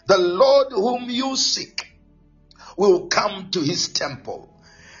 The Lord whom you seek will come to his temple.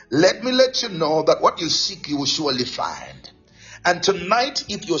 Let me let you know that what you seek, you will surely find. And tonight,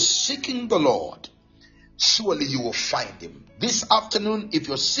 if you're seeking the Lord, surely you will find him. This afternoon, if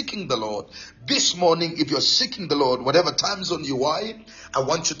you're seeking the Lord, this morning, if you're seeking the Lord, whatever time zone you are in, I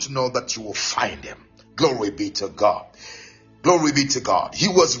want you to know that you will find him. Glory be to God. Glory be to God. He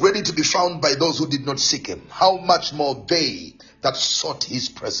was ready to be found by those who did not seek him. How much more they that sought his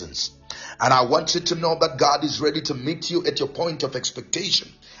presence. And I want you to know that God is ready to meet you at your point of expectation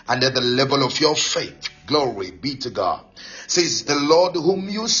and at the level of your faith. Glory be to God. Says the Lord whom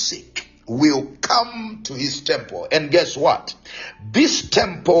you seek will come to his temple. And guess what? This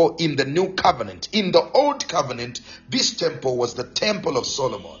temple in the new covenant, in the old covenant, this temple was the temple of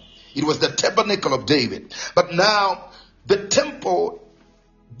Solomon. It was the tabernacle of David. But now the temple,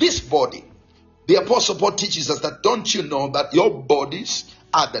 this body, the Apostle Paul teaches us that, don't you know that your bodies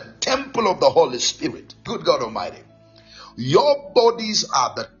are the temple of the Holy Spirit? Good God Almighty. Your bodies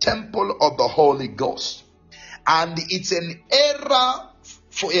are the temple of the Holy Ghost. And it's an error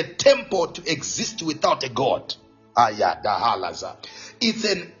for a temple to exist without a God. It's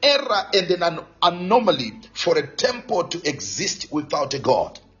an error and an anomaly for a temple to exist without a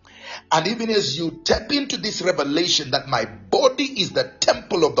God. And even as you tap into this revelation that my body is the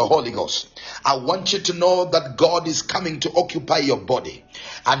temple of the Holy Ghost, I want you to know that God is coming to occupy your body.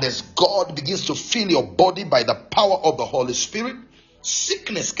 And as God begins to fill your body by the power of the Holy Spirit,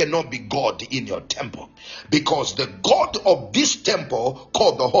 sickness cannot be God in your temple, because the God of this temple,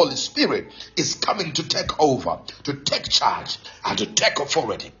 called the Holy Spirit, is coming to take over, to take charge, and to take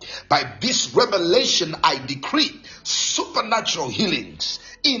authority. By this revelation, I decree supernatural healings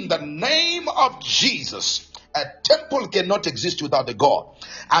in the name of Jesus. A temple cannot exist without a God.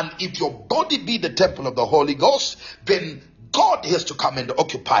 And if your body be the temple of the Holy Ghost, then God has to come and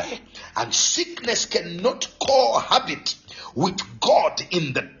occupy it. And sickness cannot cohabit with God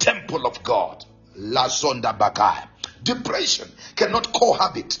in the temple of God. La Zonda Bakai. Depression cannot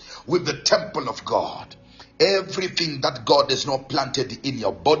cohabit with the temple of God. Everything that God has not planted in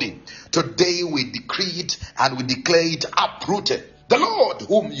your body, today we decree it and we declare it uprooted. The Lord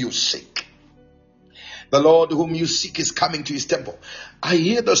whom you seek, the Lord whom you seek is coming to his temple. I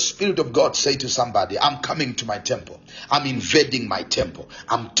hear the Spirit of God say to somebody, I'm coming to my temple. I'm invading my temple.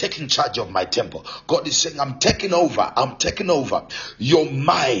 I'm taking charge of my temple. God is saying, I'm taking over. I'm taking over your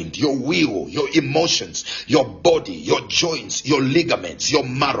mind, your will, your emotions, your body, your joints, your ligaments, your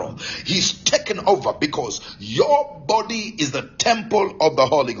marrow. He's taken over because your body is the temple of the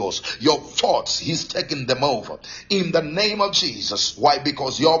Holy Ghost. Your thoughts, he's taken them over. In the name of Jesus. Why?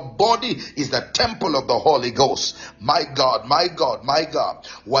 Because your body is the temple of the Holy Ghost. My God, my God, my God.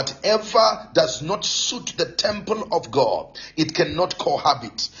 Whatever does not suit the temple of God, it cannot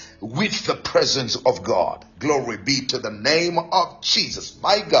cohabit with the presence of God. Glory be to the name of Jesus.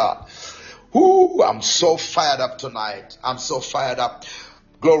 My God. Ooh, I'm so fired up tonight. I'm so fired up.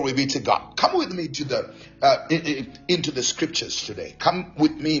 Glory be to God. Come with me to the into the scriptures today. Come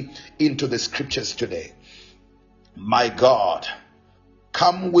with me into the scriptures today. My God.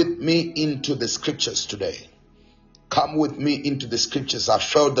 Come with me into the scriptures today. Come with me into the scriptures. I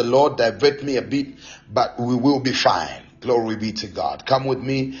felt the Lord divert me a bit, but we will be fine. Glory be to God. Come with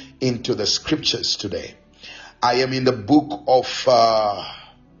me into the scriptures today. I am in the book of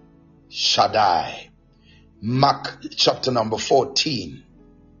Shaddai. Mark chapter number 14.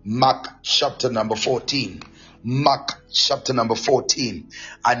 Mark chapter number 14. Mark chapter number 14.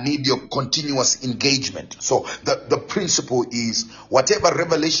 I need your continuous engagement. So the principle is, whatever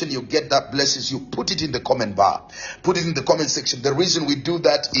revelation you get that blesses you, put it in the comment bar. Put it in the comment section. The reason we do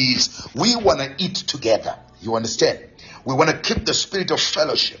that is we want to eat together. You understand? We want to keep the spirit of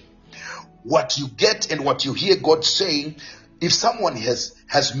fellowship. What you get and what you hear God saying, if someone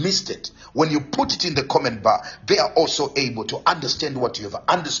has missed it, when you put it in the comment bar, they are also able to understand what you have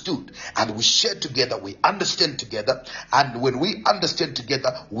understood. And we share together, we understand together. And when we understand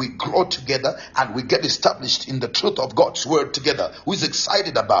together, we grow together and we get established in the truth of God's word together. Who is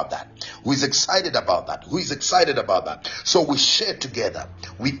excited about that? Who is excited about that? Who is excited about that? So we share together.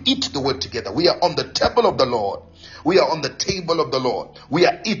 We eat the word together. We are on the table of the Lord. We are on the table of the Lord. We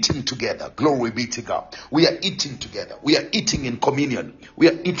are eating together. Glory be to God. We are eating together. We are eating in communion. We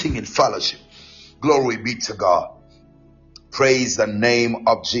are eating in fellowship. Glory be to God. Praise the name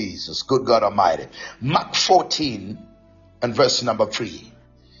of Jesus. Good God Almighty. Mark 14 and verse number 3.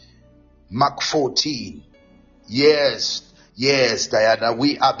 Mark 14. Yes, Diana.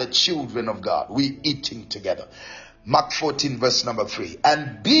 We are the children of God. We eating together. Mark 14 verse number 3.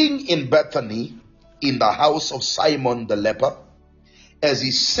 And being in Bethany, in the house of Simon the leper, as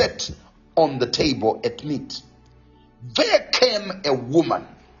he sat on the table at meat, there came a woman.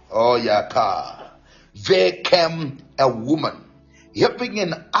 There came a woman having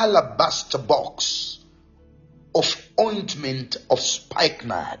an alabaster box of ointment of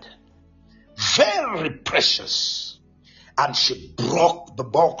spikenard, very precious. And she broke the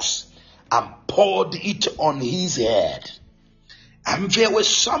box and poured it on his head. And there were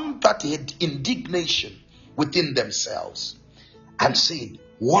some that had indignation within themselves and said,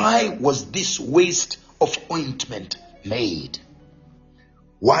 Why was this waste of ointment made?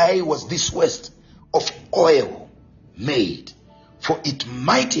 Why was this waste of oil made? For it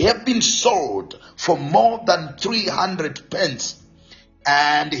might have been sold for more than 300 pence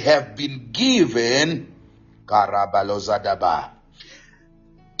and have been given Karabalozadaba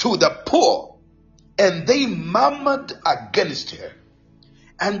to the poor. And they murmured against her.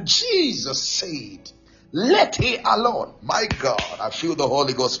 And Jesus said, let her alone. My God, I feel the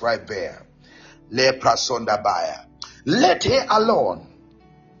Holy Ghost right there. Leprasondabaya. Let her alone.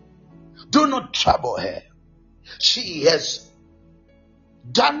 Do not trouble her. She has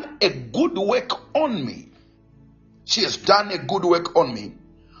done a good work on me. She has done a good work on me.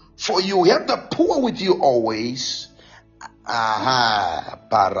 For you have the poor with you always. Aha,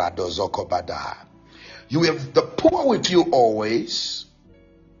 paradozokobada. You have the poor with you always.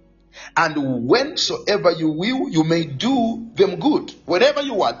 And whensoever you will, you may do them good. Whatever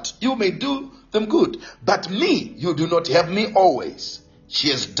you want, you may do them good. But me, you do not have me always. She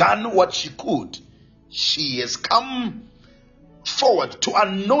has done what she could. She has come forward to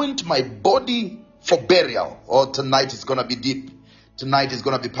anoint my body for burial. Oh, tonight is going to be deep. Tonight is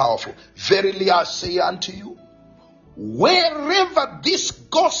going to be powerful. Verily I say unto you, wherever this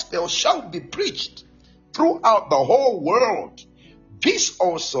gospel shall be preached throughout the whole world, this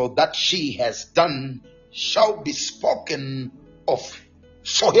also that she has done shall be spoken of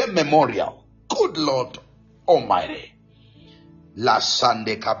for her memorial. Good Lord Almighty. La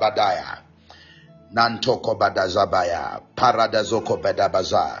Sande Kabadaya. Nantoko Badazabaya. Paradazoko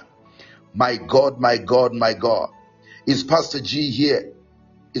Badabaza. My God, my God, my God. Is Pastor G here?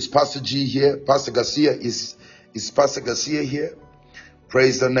 Is Pastor G here? Pastor Garcia, is Pastor Garcia here?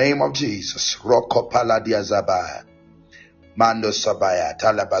 Praise the name of Jesus. Roko Paladiazabaya. Mando Sabaya,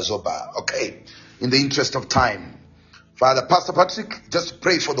 Talabazoba. Okay, in the interest of time, Father, Pastor Patrick, just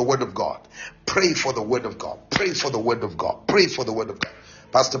pray for the word of God. Pray for the word of God. Pray for the word of God. Pray for the word of God.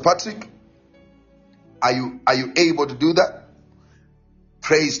 Pastor Patrick, are you able to do that?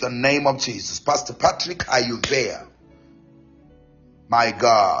 Praise the name of Jesus. Pastor Patrick, are you there? My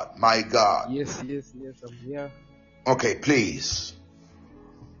God, my God. Yes, I'm here. Okay, please.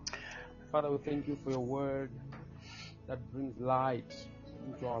 Father, we thank you for your word that brings light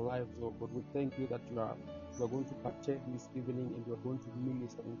into our lives, oh God. We thank you that you are going to partake this evening and you are going to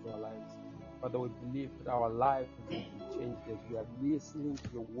minister into our lives. Father, we believe that our life is going to be changed as we are listening to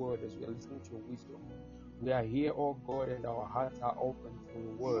your word, as we are listening to your wisdom. We are here, oh God, and our hearts are open for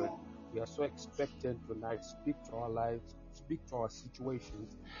your word. We are so expectant tonight. Speak to our lives, speak to our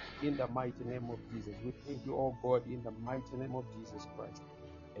situations in the mighty name of Jesus. We thank you, oh God, in the mighty name of Jesus Christ.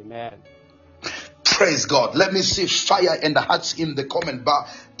 Amen. Praise God. Let me see fire and hearts in the comment bar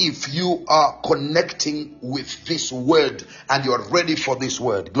if you are connecting with this word and you're ready for this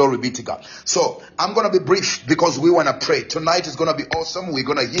word. Glory be to God. So I'm going to be brief because we want to pray. Tonight is going to be awesome. We're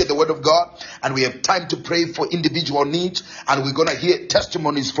going to hear the word of God and we have time to pray for individual needs, and we're going to hear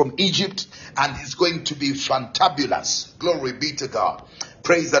testimonies from Egypt, and it's going to be fantabulous. Glory be to God.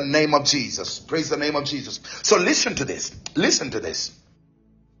 Praise the name of Jesus. Praise the name of Jesus. So listen to this. Listen to this.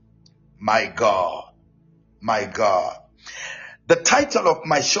 My God. My God. The title of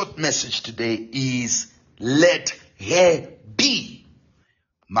my short message today is Let Her Be.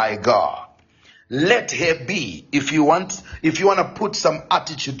 My God. Let her be. If you want to put some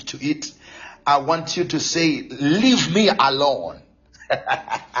attitude to it, I want you to say, leave me alone.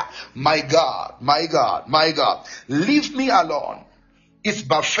 My God, my God, my God. Leave me alone. It's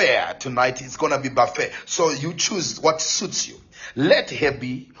buffet tonight. It's going to be buffet. So you choose what suits you. Let her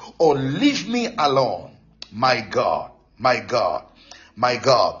be or leave me alone. My God, my God, my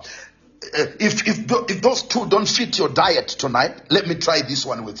God. If those two don't fit your diet tonight, let me try this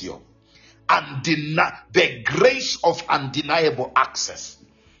one with you. The grace of undeniable access.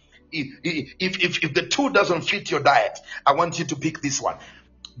 If the two doesn't fit your diet, I want you to pick this one.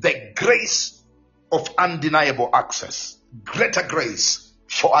 The grace of undeniable access. Greater grace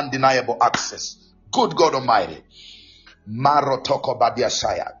for undeniable access. Good God Almighty. Marotoko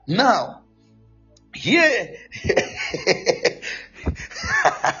Badiashaya. Now, here,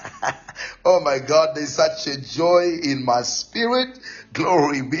 oh my God, there's such a joy in my spirit.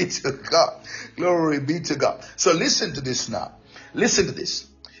 Glory be to God. Glory be to God. So listen to this now. Listen to this.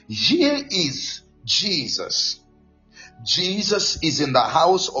 Here is Jesus. Jesus is in the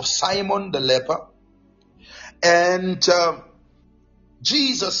house of Simon the leper. And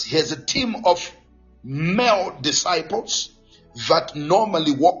Jesus has a team of male disciples that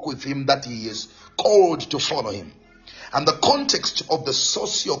normally walk with him, that he is called to follow him. And the context of the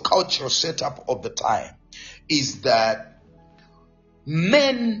socio-cultural setup of the time is that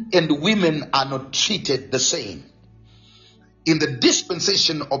men and women are not treated the same. In the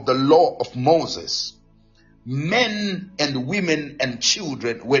dispensation of the law of Moses, men and women and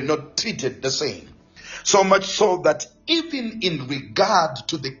children were not treated the same. So much so that even in regard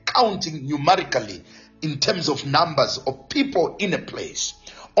to the counting numerically, in terms of numbers of people in a place,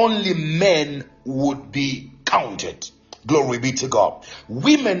 only men would be counted. Glory be to God.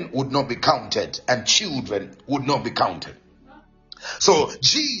 Women would not be counted and children would not be counted. So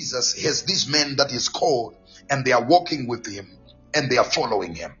Jesus has these men that is called, and they are walking with him and they are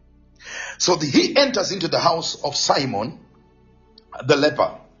following him. So he enters into the house of Simon the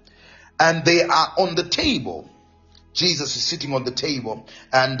leper, and they are on the table. Jesus is sitting on the table,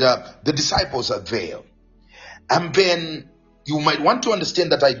 and the disciples are there. And then you might want to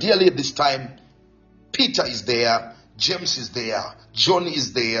understand that ideally at this time, Peter is there, James is there, John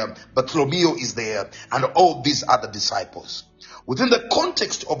is there, Bartholomew is there, and all these other disciples. Within the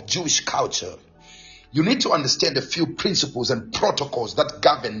context of Jewish culture, you need to understand a few principles and protocols that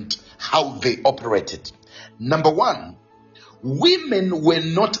governed how they operated. Number one, women were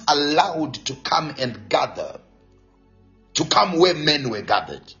not allowed to come and gather, to come where men were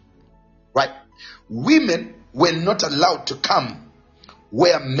gathered. Right? Women were not allowed to come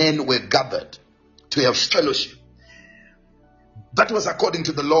where men were gathered to have fellowship. That was according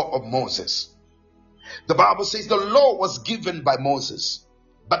to the law of Moses. The Bible says the law was given by Moses,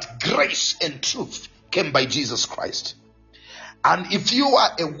 but grace and truth came by Jesus Christ. And if you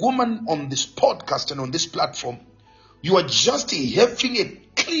are a woman on this podcast and on this platform, you are just having a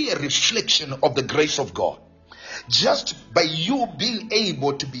clear reflection of the grace of God. Just by you being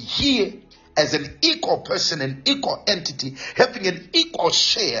able to be here as an equal person, an equal entity, having an equal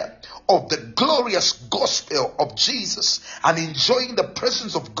share of the glorious gospel of Jesus and enjoying the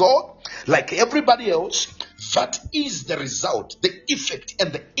presence of God like everybody else, that is the result, the effect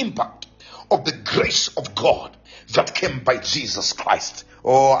and the impact of the grace of God that came by Jesus Christ.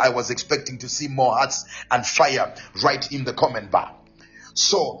 Oh, I was expecting to see more hearts and fire right in the comment bar.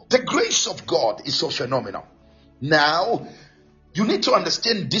 So the grace of God is so phenomenal. Now, you need to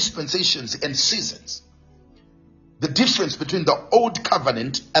understand dispensations and seasons. The difference between the old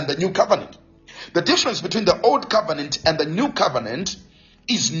covenant and the new covenant. The difference between the old covenant and the new covenant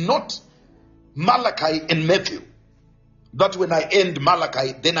is not Malachi and Matthew. That when I end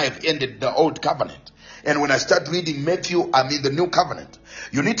Malachi, then I've ended the old covenant. And when I start reading Matthew, I'm in the new covenant.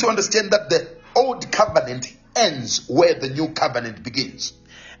 You need to understand that the old covenant ends where the new covenant begins.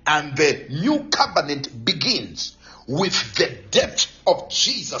 And the new covenant begins with the death of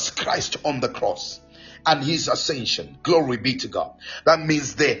Jesus Christ on the cross and his ascension. Glory be to God. That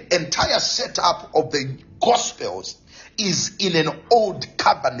means the entire setup of the Gospels is in an old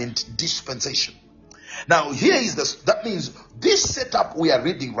covenant dispensation. Now here is that means this setup we are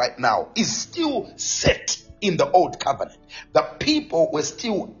reading right now is still set in the old covenant. The people were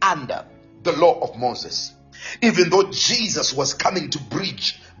still under the law of Moses, even though Jesus was coming to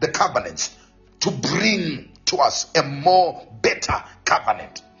bridge the covenants, to bring to us a more better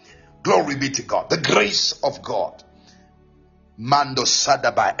covenant. Glory be to God. The grace of God, Mando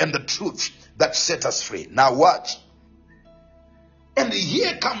Sadabai, and the truth that set us free. Now watch. And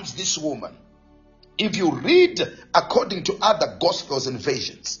here comes this woman. If you read according to other gospels and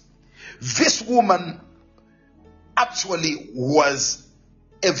versions, this woman actually was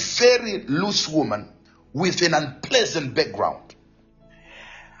a very loose woman with an unpleasant background.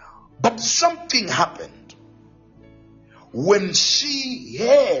 But something happened when she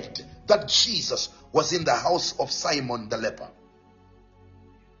heard that Jesus was in the house of Simon the leper.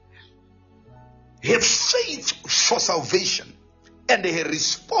 Her faith for salvation and her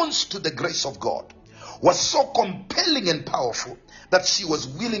response to the grace of God was so compelling and powerful that she was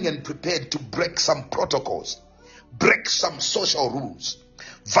willing and prepared to break some protocols, break some social rules,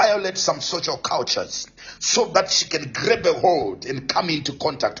 violate some social cultures, so that she can grab a hold and come into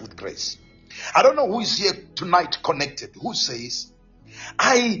contact with grace. I don't know who is here tonight connected, who says,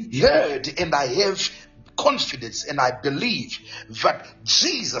 I heard and I have confidence and I believe that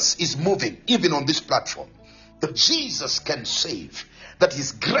Jesus is moving even on this platform, that Jesus can save, that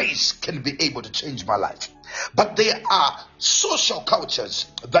his grace can be able to change my life. But there are social cultures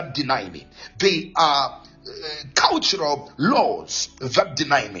that deny me. They are cultural laws that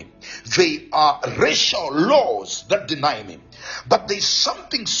deny me. They are racial laws that deny me. But there's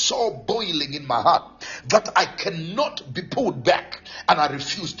something so boiling in my heart that I cannot be pulled back, and I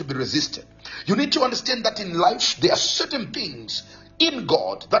refuse to be resisted. You need to understand that in life there are certain things in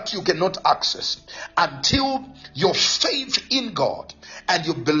God that you cannot access until your faith in God and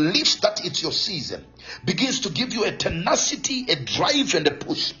your belief that it's your season begins to give you a tenacity, a drive, and a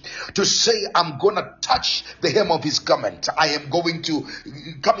push to say, I'm going to touch the hem of his garment. I am going to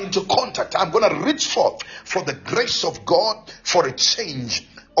come into contact. I'm going to reach forth for the grace of God for a change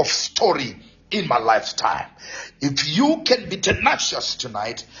of story in my lifetime. If you can be tenacious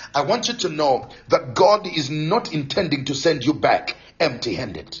tonight, I want you to know that God is not intending to send you back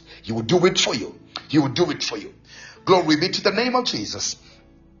empty-handed. He will do it for you. He will do it for you. Glory be to the name of Jesus.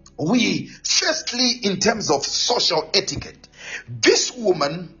 We, firstly, in terms of social etiquette, this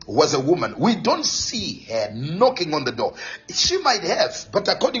woman was a woman. We don't see her knocking on the door. She might have, but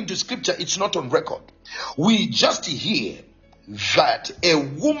according to scripture, it's not on record. We just hear that a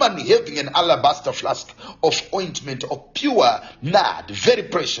woman having an alabaster flask of ointment of pure nard, very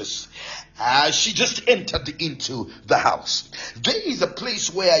precious, she just entered into the house. There is a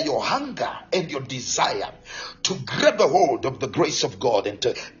place where your hunger and your desire to grab a hold of the grace of God and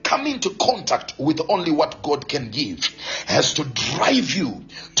to come into contact with only what God can give has to drive you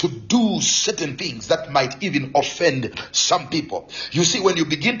to do certain things that might even offend some people. You see, when you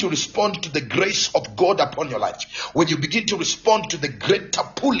begin to respond to the grace of God upon your life, when you begin to respond to the greater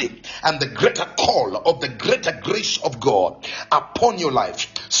pulling and the greater call of the greater grace of God upon your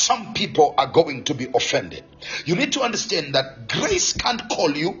life, some people are going to be offended. You need to understand that grace can't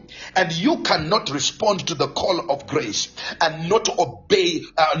call you, and you cannot respond to the call of grace and not obey,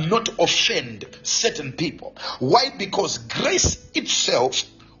 not offend certain people. Why? Because grace itself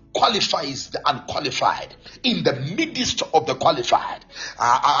qualifies the unqualified in the midst of the qualified.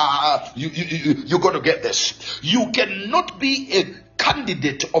 You got to get this. You cannot be a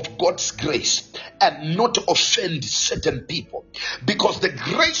candidate of God's grace and not offend certain people, because the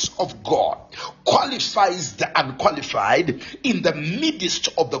grace of God qualifies the unqualified in the midst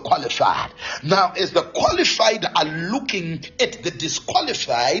of the qualified. Now, as the qualified are looking at the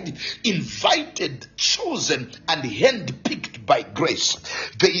disqualified, invited, chosen, and handpicked by grace,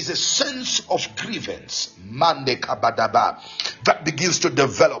 there is a sense of grievance, mande kabadaba, that begins to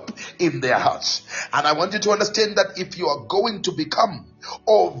develop in their hearts. And I want you to understand that if you are going to become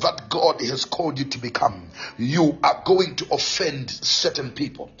all that God has called you to become, you are going to offend certain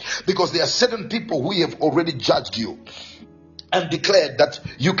people, because there are certain people who have already judged you and declared that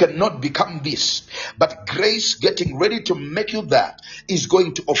you cannot become this, but grace getting ready to make you that is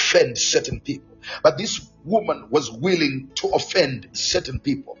going to offend certain people. But this woman was willing to offend certain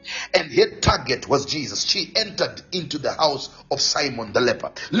people, and her target was Jesus. She entered into the house of Simon the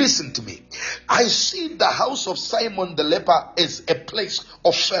leper. Listen to me. I see the house of Simon the leper as a place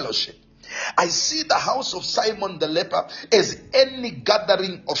of fellowship. I see the house of Simon the leper as any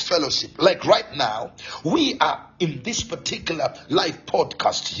gathering of fellowship. Like right now, we are in this particular live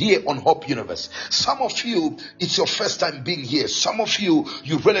podcast here on Hope Universe. Some of you, it's your first time being here. Some of you,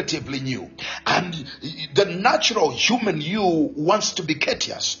 you're relatively new. And the natural human you wants to be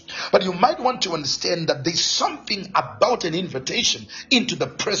courteous. But you might want to understand that there's something about an invitation into the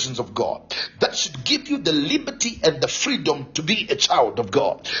presence of God that should give you the liberty and the freedom to be a child of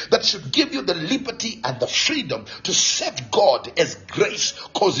God. That should give you the liberty and the freedom to serve God as grace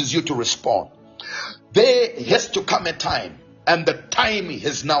causes you to respond. There has to come a time, and the time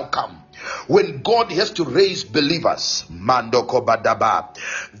has now come, when God has to raise believers. Mandoko badaba.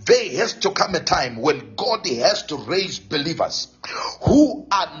 There has to come a time when God has to raise believers who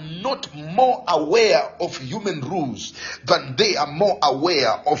are not more aware of human rules than they are more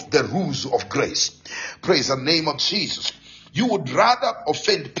aware of the rules of grace. Praise the name of Jesus. You would rather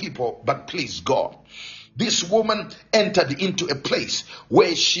offend people but please God. This woman entered into a place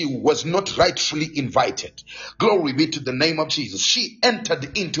where she was not rightfully invited. Glory be to the name of Jesus. She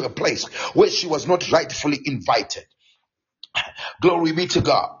entered into a place where she was not rightfully invited. Glory be to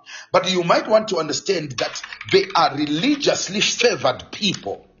God. But you might want to understand that they are religiously favored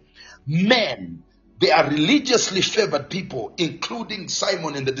people. Men. They are religiously favored people, including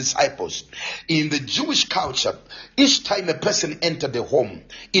Simon and the disciples. In the Jewish culture, each time a person entered a home,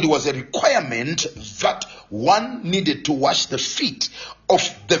 it was a requirement that one needed to wash the feet of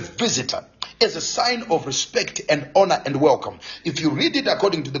the visitor as a sign of respect and honor and welcome. If you read it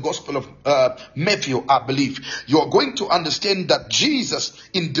according to the Gospel of Matthew, I believe, you are going to understand that Jesus,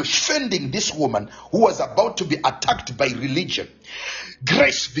 in defending this woman who was about to be attacked by religion,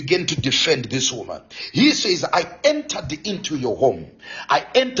 grace began to defend this woman. He says, I entered into your home. I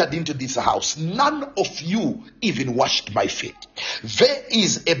entered into this house. None of you even washed my feet. There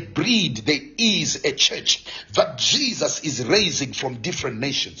is a breed, there is a church that Jesus is raising from different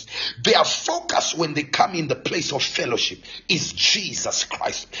nations. They are focus when they come in the place of fellowship is Jesus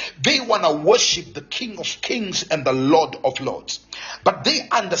Christ. They want to worship the King of Kings and the Lord of Lords. But they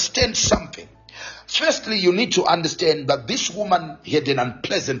understand something. Firstly, you need to understand that this woman had an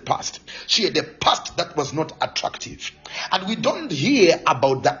unpleasant past. She had a past that was not attractive. And we don't hear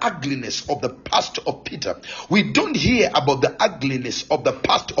about the ugliness of the past of Peter. We don't hear about the ugliness of the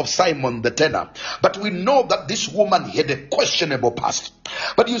past of Simon the tanner. But we know that this woman had a questionable past.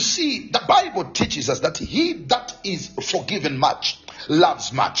 But you see, the Bible teaches us that he that is forgiven much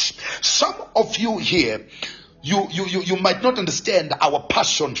loves much. Some of you here, you might not understand our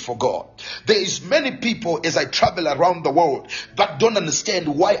passion for God. There is many people as I travel around the world that don't understand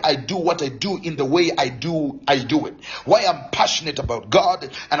why I do what I do in the way I do it. Why I'm passionate about God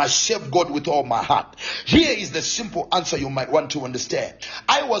and I serve God with all my heart. Here is the simple answer you might want to understand.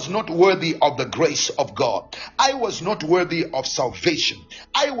 I was not worthy of the grace of God. I was not worthy of salvation.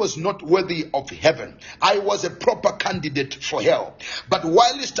 I was not worthy of heaven. I was a proper candidate for hell. But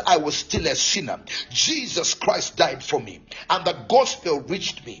whilst I was still a sinner, Jesus Christ died for me, and the gospel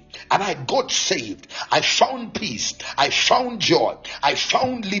reached me, and I got saved. I found peace, I found joy, I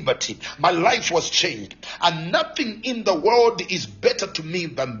found liberty. My life was changed, and nothing in the world is better to me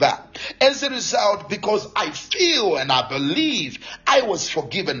than that. As a result, because I feel and I believe I was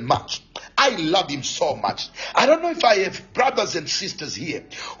forgiven much, I love him so much. I don't know if I have brothers and sisters here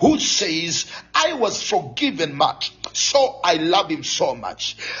who says, I was forgiven much, so I love him so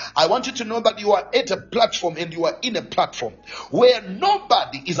much. I want you to know that you are at a platform and you are in a platform where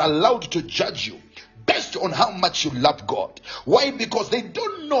nobody is allowed to judge you based on how much you love God. Why? Because they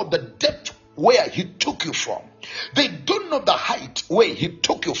don't know the depth where he took you from. They don't know the height where he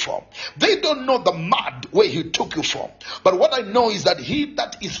took you from. They don't know the mud where he took you from. But what I know is that he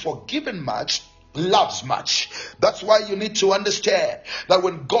that is forgiven much loves much. That's why you need to understand that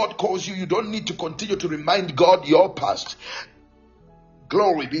when God calls you, you don't need to continue to remind God your past.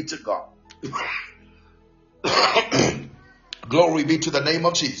 Glory be to God. Glory be to the name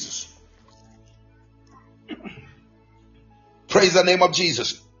of Jesus. Praise the name of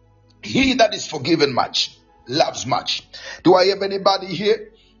Jesus. He that is forgiven much loves much. Do I have anybody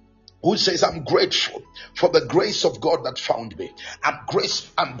here who says, I'm grateful for the grace of God that found me? I'm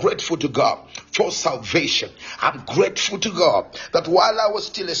grateful to God for salvation. I'm grateful to God that while I was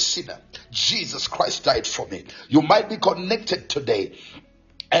still a sinner, Jesus Christ died for me. You might be connected today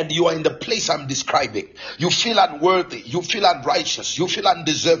and you are in the place I'm describing. You feel unworthy, you feel unrighteous, you feel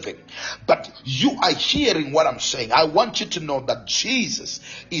undeserving, but you are hearing what I'm saying. I want you to know that Jesus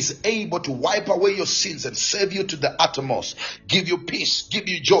is able to wipe away your sins and save you to the uttermost, give you peace, give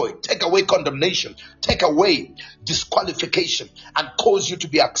you joy, take away condemnation, take away disqualification, and cause you to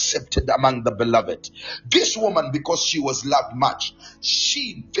be accepted among the beloved. This woman, because she was loved much,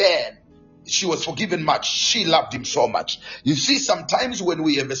 she was forgiven much. She loved him so much. You see, sometimes when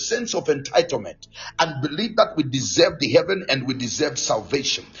we have a sense of entitlement and believe that we deserve the heaven and we deserve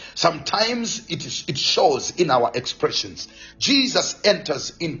salvation, sometimes it shows in our expressions. Jesus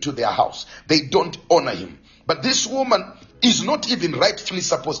enters into their house. They don't honor him. But this woman is not even rightfully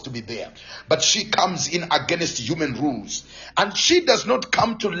supposed to be there. But she comes in against human rules. And she does not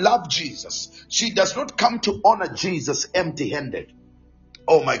come to love Jesus. She does not come to honor Jesus empty-handed.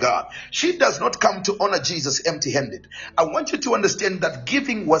 Oh my God. She does not come to honor Jesus empty-handed. I want you to understand that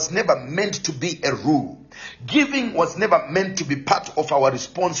giving was never meant to be a rule. Giving was never meant to be part of our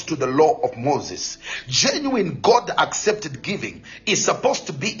response to the law of Moses. Genuine God-accepted giving is supposed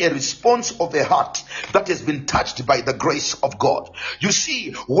to be a response of a heart that has been touched by the grace of God. You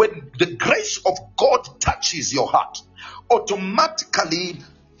see, when the grace of God touches your heart, automatically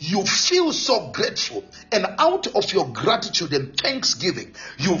you feel so grateful, and out of your gratitude and thanksgiving,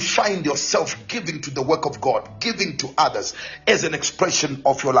 you find yourself giving to the work of God, giving to others as an expression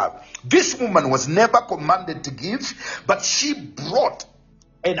of your love. This woman was never commanded to give, but she brought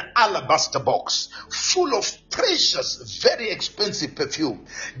an alabaster box full of precious, very expensive perfume.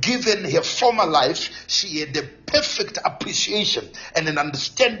 Given her former life, she had a perfect appreciation and an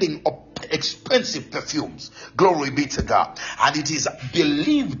understanding of expensive perfumes. Glory be to God. And it is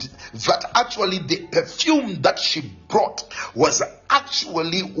believed that actually the perfume that she brought was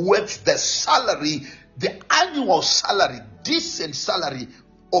actually worth the salary, the annual salary, decent salary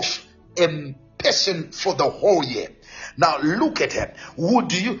of a person for the whole year. Now look at her.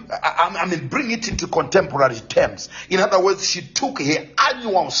 I mean, bring it into contemporary terms. In other words, she took her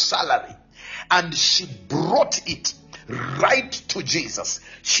annual salary and she brought it right to Jesus.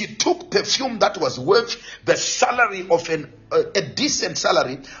 She took perfume that was worth the salary of a decent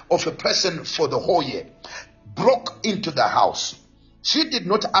salary of a person for the whole year, broke into the house, She did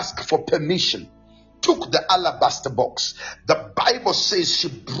not ask for permission. Took the alabaster box. The Bible says she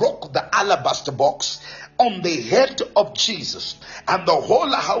broke the alabaster box on the head of Jesus, and the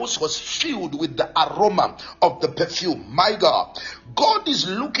whole house was filled with the aroma of the perfume. My God, God is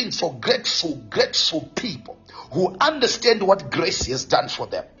looking for grateful people who understand what grace has done for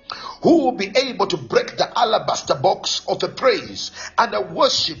them, who will be able to break the alabaster box of a praise and a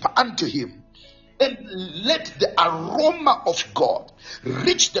worship unto him, and let the aroma of God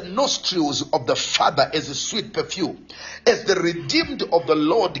reach the nostrils of the Father as a sweet perfume. As the redeemed of the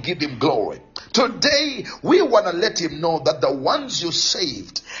Lord give him glory. Today, we want to let him know that the ones you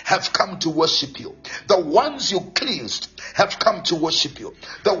saved have come to worship you. The ones you cleansed have come to worship you.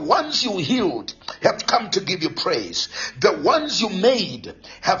 The ones you healed have come to give you praise. The ones you made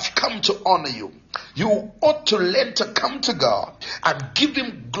have come to honor you. You ought to learn to come to God and give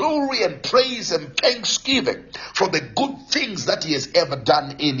him glory and praise and thanksgiving for the good things that he has ever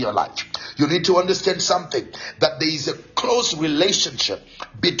done in your life. You need to understand something, that there is a close relationship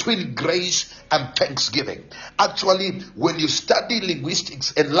between grace and thanksgiving. Actually, when you study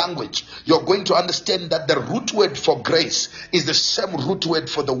linguistics and language, you're going to understand that the root word for grace is the same root word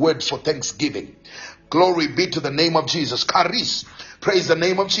for the word for thanksgiving. Glory be to the name of Jesus. Charis, praise the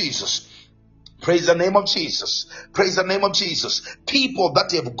name of Jesus. Praise the name of Jesus. Praise the name of Jesus. People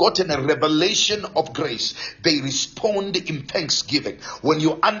that have gotten a revelation of grace, they respond in thanksgiving. When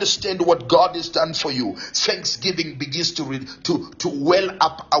you understand what God has done for you, thanksgiving begins to well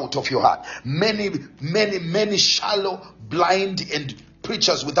up out of your heart. Many shallow, blind, and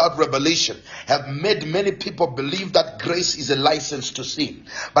preachers without revelation have made many people believe that grace is a license to sin.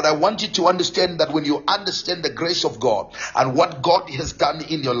 But I want you to understand that when you understand the grace of God and what God has done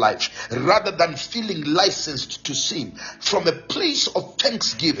in your life, rather than feeling licensed to sin, from a place of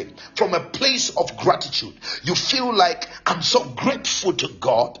thanksgiving, from a place of gratitude, you feel like, I'm so grateful to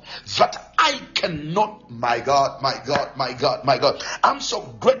God that I cannot, my God, I'm so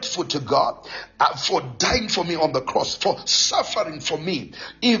grateful to God for dying for me on the cross, for suffering for me,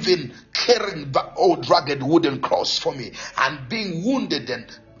 even carrying the old rugged wooden cross for me, and being wounded and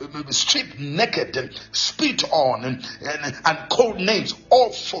stripped naked and spit on and called names,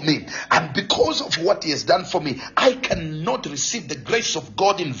 all for me. And because of what he has done for me, I cannot receive the grace of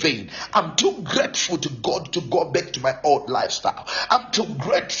God in vain. I'm too grateful to God to go back to my old lifestyle. I'm too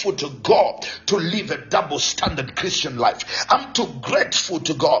grateful to God to live a double standard Christian life. I'm too grateful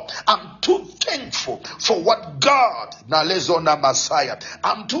to God. I'm too thankful for what God, Messiah,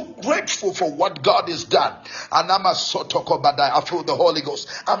 I'm too grateful for what God has done. And I feel the Holy Ghost.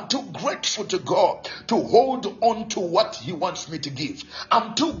 I'm too grateful to God to hold on to what he wants me to give.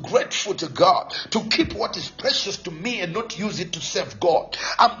 I'm too grateful to God to keep what is precious to me and not use it to serve God.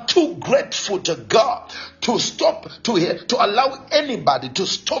 I'm too grateful to God to allow anybody to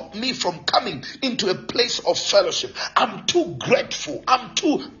stop me from coming into a place of fellowship. I'm too grateful. I'm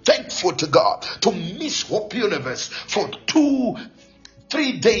too thankful to God to miss Hope Universe for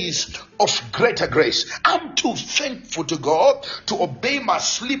 2-3 days of greater grace. I'm too thankful to God to obey my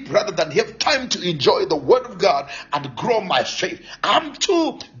sleep rather than have time to enjoy the word of God and grow my faith. I'm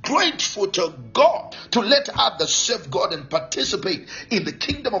too grateful to God to let others serve God and participate in the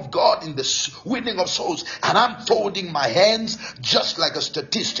kingdom of God, in the winning of souls, and I'm folding my hands just like a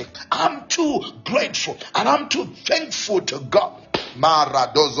statistic. I'm too grateful and I'm too thankful to God.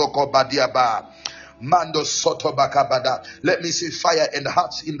 Maradozoko Badiaba. Mando Soto Bakabada. Let me see fire and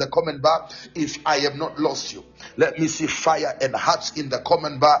hearts in the comment bar if I have not lost you. Let me see fire and hearts in the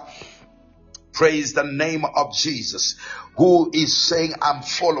comment bar. Praise the name of Jesus. Who is saying, I'm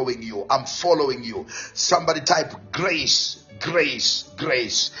following you? I'm following you. Somebody type grace, grace,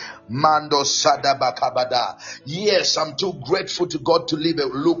 grace. Mando Sadabakabada. Yes, I'm too grateful to God to live a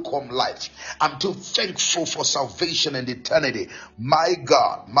lukewarm life. I'm too thankful for salvation and eternity. My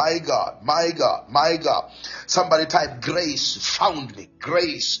God, my God, my God, my God. Somebody type grace found me.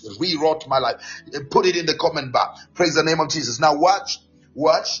 Grace rewrote my life. Put it in the comment bar. Praise the name of Jesus. Now watch.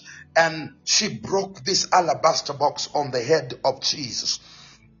 And she broke this alabaster box on the head of Jesus.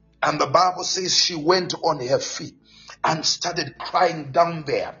 And the Bible says she went on her feet and started crying down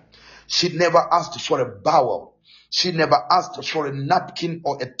there. She never asked for a bowel. She never asked for a napkin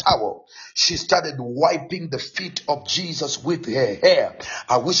or a towel. She started wiping the feet of Jesus with her hair.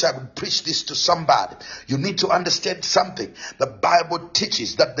 I wish I would preach this to somebody. You need to understand something. The Bible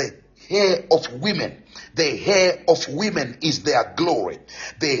teaches that the hair of women is their glory.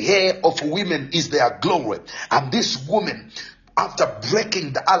 The hair of women is their glory. And this woman After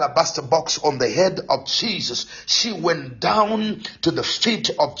breaking the alabaster box on the head of Jesus, she went down to the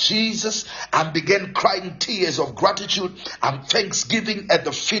feet of Jesus and began crying tears of gratitude and thanksgiving at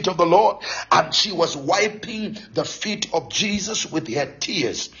the feet of the Lord. And she was wiping the feet of Jesus with her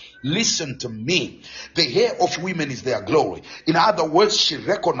tears. Listen to me. The hair of women is their glory. In other words, she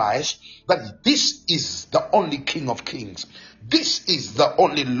recognized that this is the only King of Kings. This is the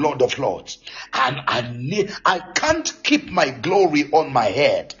only Lord of Lords. And I can't keep my glory on my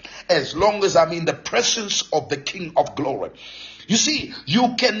head as long as I'm in the presence of the King of Glory. You see,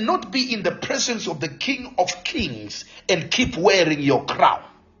 you cannot be in the presence of the King of Kings and keep wearing your crown.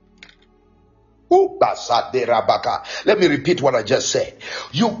 Let me repeat what I just said.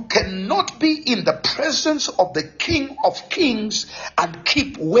 You cannot be in the presence of the King of Kings and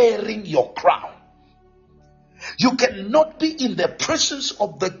keep wearing your crown. You cannot be in the presence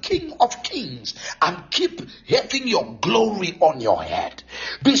of the King of Kings and keep having your glory on your head.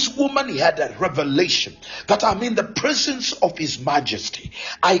 This woman had a revelation that I'm in the presence of His Majesty.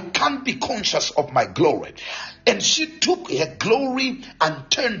 I can't be conscious of my glory. And she took her glory and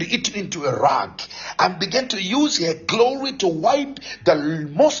turned it into a rag and began to use her glory to wipe the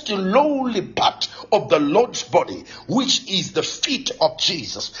most lowly part of the Lord's body, which is the feet of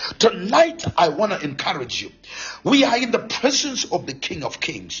Jesus. Tonight, I want to encourage you. We are in the presence of the King of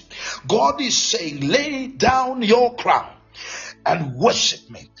Kings. God is saying, lay down your crown and worship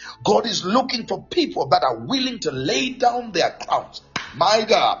me. God is looking for people that are willing to lay down their crowns. My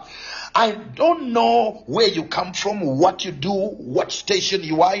God, I don't know where you come from, what you do, what station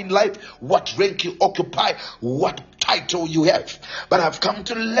you are in life, what rank you occupy, what title you have. But I've come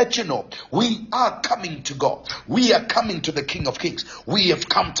to let you know, we are coming to God. We are coming to the King of Kings. We have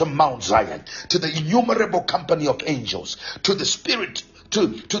come to Mount Zion, to the innumerable company of angels, to the Spirit, to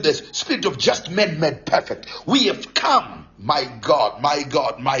the Spirit of just men made perfect. We have come, my God, my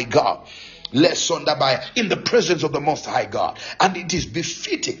God, my God, in the presence of the Most High God. And it is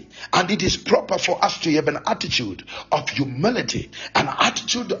befitting and it is proper for us to have an attitude of humility, an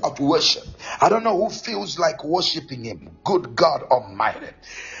attitude of worship. I don't know who feels like worshiping Him. Good God Almighty.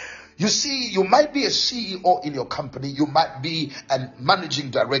 You see, you might be a CEO in your company, you might be a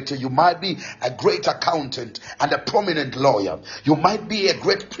managing director, you might be a great accountant and a prominent lawyer, you might be a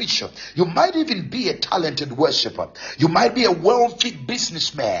great preacher, you might even be a talented worshiper, you might be a wealthy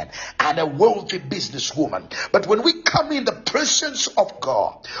businessman and a wealthy businesswoman. But when we come in the presence of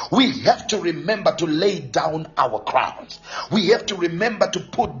God, we have to remember to lay down our crowns. We have to remember to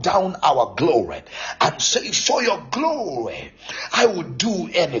put down our glory and say, for your glory, I would do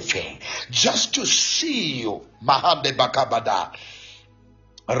anything. Just to see you, Mahande Bakabada,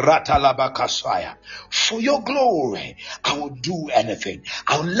 Ratalabakasaya. For your glory, I will do anything.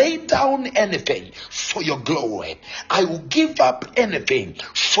 I'll lay down anything for your glory. I will give up anything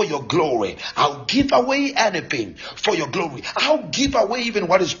for your glory. I'll give away anything for your glory. I'll give away even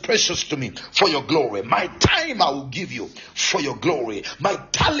what is precious to me for your glory. My time I will give you for your glory. My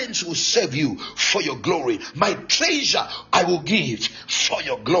talents will serve you for your glory. My treasure I will give for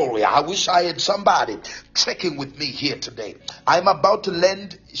your glory. I wish I had somebody trekking with me here today. I'm about to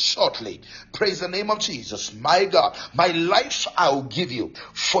land shortly. Praise the name of Jesus. My God, my life I will give you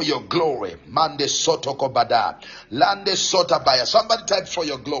for your glory. Mande soto kobada, lande sota baya. Somebody type for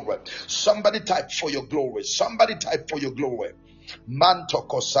your glory. Somebody type for your glory. Somebody type for your glory.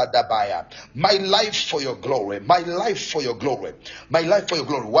 Mantoko sadabaya. My life for your glory. My life for your glory. My life for your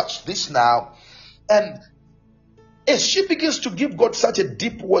glory. Watch this now. And as she begins to give God such a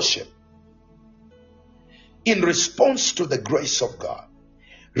deep worship in response to the grace of God,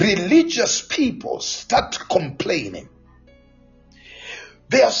 religious people start complaining.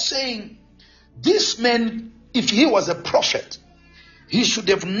 They are saying, this man, if he was a prophet, he should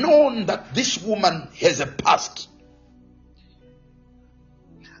have known that this woman has a past.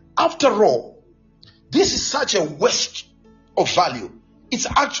 After all, this is such a waste of value. It's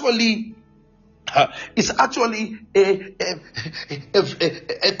actually a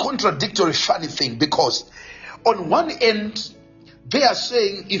contradictory funny thing, because on one end they are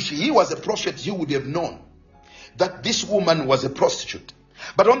saying if he was a prophet he would have known that this woman was a prostitute,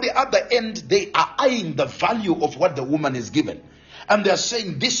 but on the other end they are eyeing the value of what the woman is given, and they are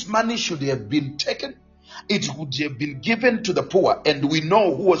saying this money should have been taken, it would have been given to the poor. And we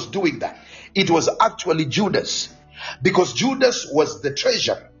know who was doing that. It was actually Judas, because Judas was the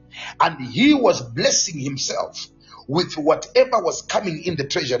treasurer and he was blessing himself with whatever was coming in the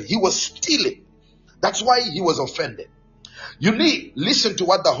treasury. He was stealing. That's why he was offended. You need listen to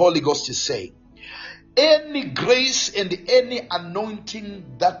what the Holy Ghost is saying. Any grace and any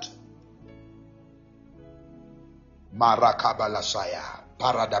anointing that Marakabalasaya.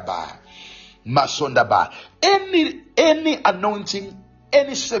 Paradaba. Masondaba. Any anointing,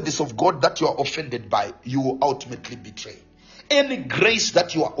 any service of God that you are offended by, you will ultimately betray. Any grace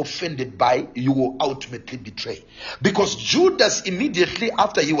that you are offended by, you will ultimately betray. Because Judas, immediately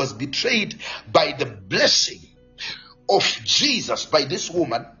after he was betrayed by the blessing of Jesus by this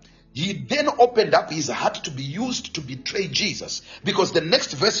woman, he then opened up his heart to be used to betray Jesus. Because the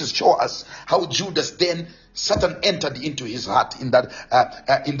next verses show us how Judas then, Satan entered into his heart in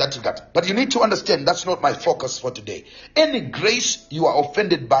that regard. But you need to understand, that's not my focus for today. Any grace you are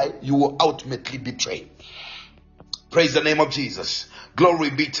offended by, you will ultimately betray. Praise the name of Jesus. Glory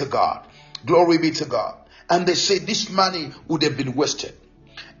be to God. Glory be to God. And they said this money would have been wasted.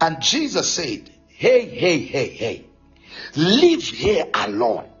 And Jesus said, hey, leave her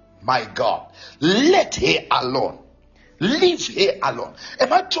alone. My God, let her alone. Leave her alone.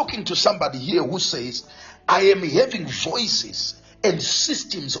 Am I talking to somebody here who says, I am having voices and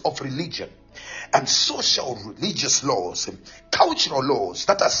systems of religion and social religious laws and cultural laws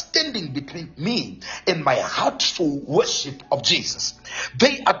that are standing between me and my heartful worship of Jesus?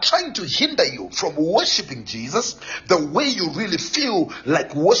 They are trying to hinder you from worshiping Jesus the way you really feel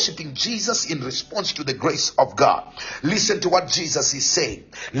like worshiping Jesus in response to the grace of God. Listen to what Jesus is saying.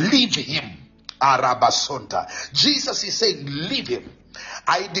 Leave him. Arabasonta. Jesus is saying, leave him.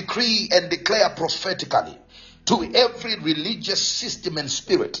 I decree and declare prophetically to every religious system and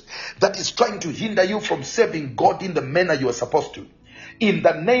spirit that is trying to hinder you from serving God in the manner you are supposed to. In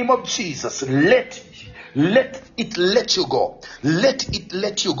the name of Jesus, let it let you go. Let it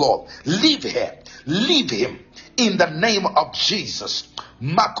let you go. Leave her. Leave him. In the name of Jesus.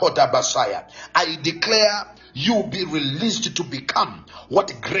 Makoda Basaya. I declare you be released to become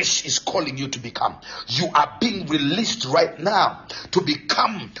what grace is calling you to become. You are being released right now to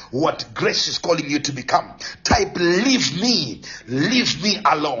become what grace is calling you to become. Type, leave me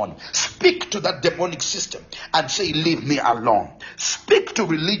alone. Speak to that demonic system and say, leave me alone. Speak to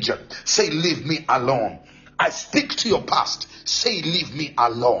religion, say, leave me alone. I speak to your past, say, leave me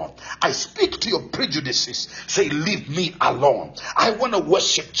alone. I speak to your prejudices, say, leave me alone. I want to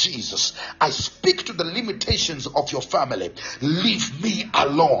worship Jesus. I speak to the limitations of your family, leave me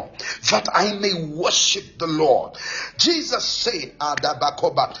alone, that I may worship the Lord. Jesus said,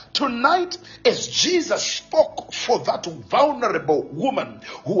 Adabakoba, tonight, as Jesus spoke for that vulnerable woman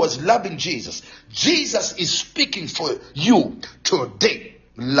who was loving Jesus, Jesus is speaking for you today.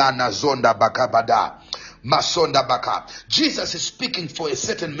 Lana Zonda Bakabada. Masonda Baka. Jesus is speaking for a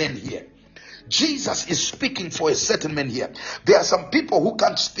certain man here. Jesus is speaking for a certain man here. There are some people who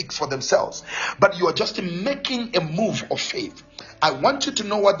can't speak for themselves, but you are just making a move of faith. I want you to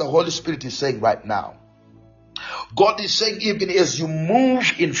know what the Holy Spirit is saying right now. God is saying, even as you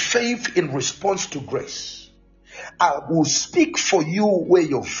move in faith in response to grace, I will speak for you where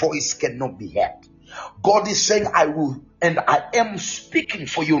your voice cannot be heard. God is saying, I will, and I am speaking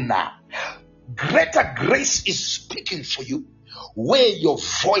for you now. Greater grace is speaking for you where your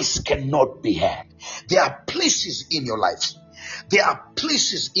voice cannot be heard. There are places in your life. There are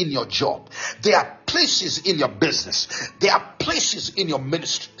places in your job. There are places in your business. There are places in your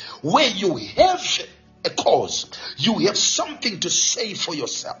ministry where you have a cause. You have something to say for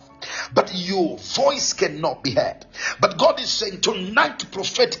yourself, but your voice cannot be heard. But God is saying tonight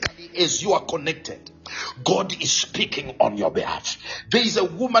prophetically, as you are connected, God is speaking on your behalf. There is a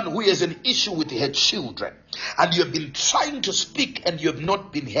woman who has an issue with her children, and you have been trying to speak and you have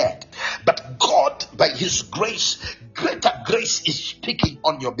not been heard. But God, by his grace, greater grace is speaking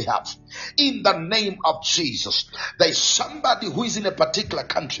on your behalf. In the name of Jesus, there is somebody who is in a particular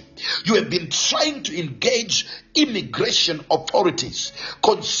country. You have been trying to engage immigration authorities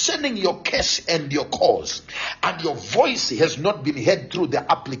concerning your case and your cause, and your voice has not been heard through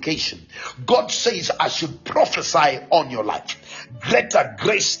the application. God says, I should prophesy on your life. Greater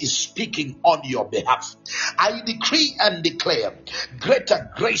grace is speaking on your behalf. I decree and declare,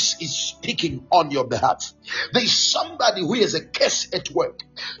 greater grace is speaking on your behalf. There is somebody who has a curse at work.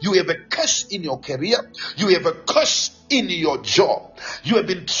 You have a curse in your career. You have a curse in your job. You have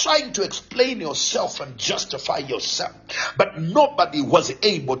been trying to explain yourself and justify yourself, but nobody was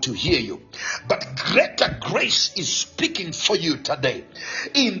able to hear you. But greater grace is speaking for you today.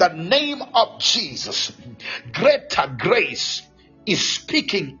 In the name of Jesus, greater grace is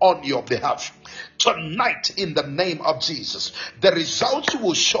speaking on your behalf. Tonight, in the name of Jesus, the results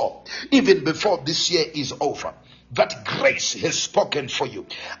will show even before this year is over. That grace has spoken for you.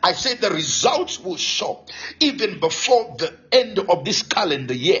 I say the results will show even before the end of this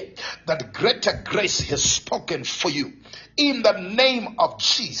calendar year. That greater grace has spoken for you. In the name of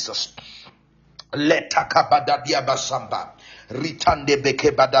Jesus, Letakabadadia basamba. Ritande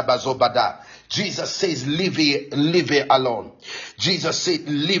beke badabazobada. Jesus says, leave her alone. Jesus said,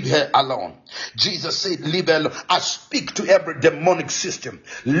 leave her alone. Jesus said, leave her alone. I speak to every demonic system,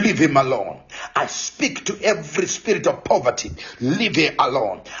 leave him alone. I speak to every spirit of poverty, leave her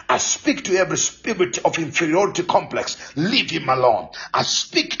alone. I speak to every spirit of inferiority complex, leave him alone. I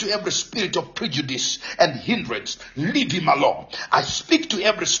speak to every spirit of prejudice and hindrance, leave him alone. I speak to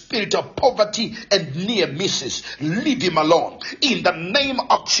every spirit of poverty and near misses, leave him alone. In the name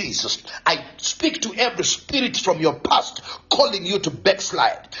of Jesus, I speak to every spirit from your past calling you to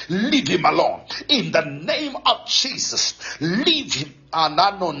backslide. Leave him alone. In the name of Jesus, leave him.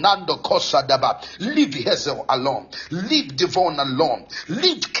 Anano Nando Kosa Daba. Leave Hazel alone. Leave Devon alone.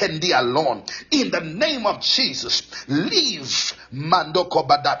 Leave Kendi alone. In the name of Jesus, leave Mando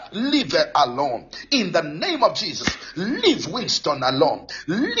Kobada. Leave her alone. In the name of Jesus, leave Winston alone.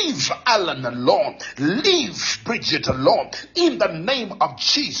 Leave Alan alone. Leave Bridget alone. In the name of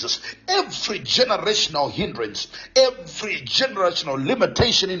Jesus, every generational hindrance, every generational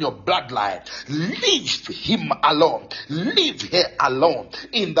limitation in your bloodline, leave him alone. Leave her alone.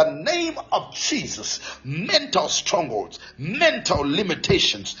 In the name of Jesus, mental strongholds, mental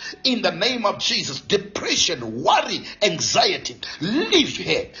limitations, in the name of Jesus, depression, worry, anxiety, leave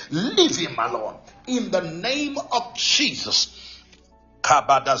her, leave him alone. In the name of Jesus.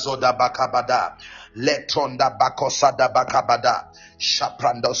 Kabada zoda bakabada, letonda bakosada bakabada,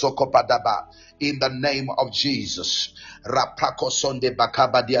 shapranda sokopadaba. In the name of Jesus, rapako sonde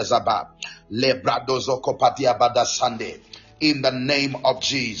bakabadia zaba, lebrado zokopadia bada sande. In the name of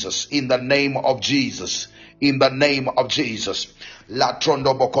Jesus, in the name of Jesus, in the name of Jesus,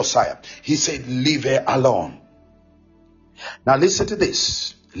 latrondo bokosaya. He said, leave her alone. Now listen to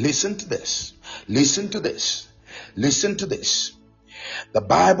this. Listen to this. Listen to this. Listen to this. The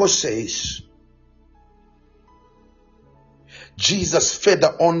Bible says, Jesus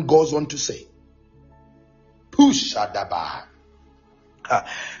further on goes on to say, Pushadaba.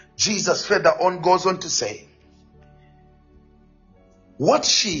 Jesus further on goes on to say, what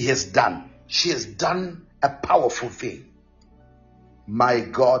she has done a powerful thing. My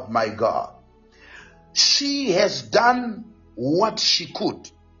God, my God. She has done what she could.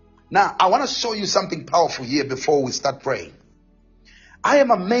 Now, I want to show you something powerful here before we start praying. I am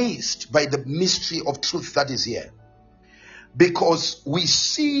amazed by the mystery of truth that is here, because we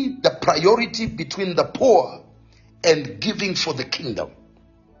see the priority between the poor and giving for the kingdom,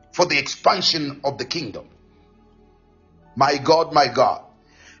 for the expansion of the kingdom. My God, my God.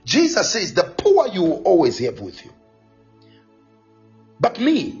 Jesus says, the poor you will always have with you. But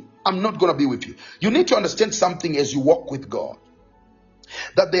me, I'm not going to be with you. You need to understand something as you walk with God.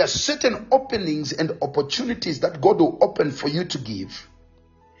 That there are certain openings and opportunities that God will open for you to give.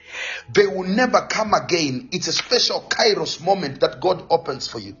 They will never come again. It's a special Kairos moment that God opens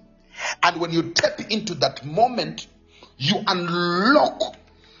for you. And when you tap into that moment, you unlock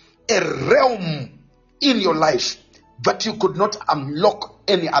a realm in your life that you could not unlock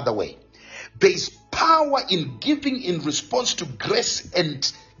any other way. There is power in giving in response to grace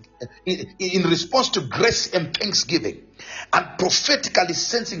and in response to grace and thanksgiving, and prophetically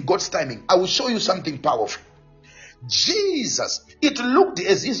sensing God's timing. I will show you something powerful. Jesus, it looked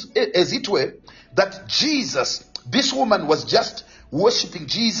as it were that Jesus, this woman was just worshiping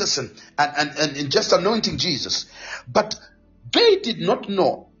Jesus and just anointing Jesus, but they did not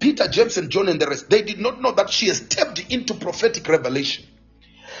know, Peter, James, and John and the rest, they did not know that she has tapped into prophetic revelation.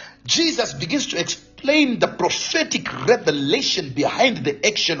 Jesus begins to explain the prophetic revelation behind the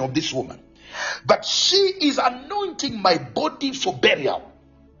action of this woman. But she is anointing my body for burial.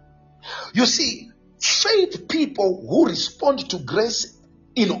 You see, faith people who respond to grace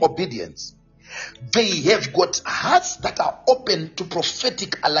in obedience, they have got hearts that are open to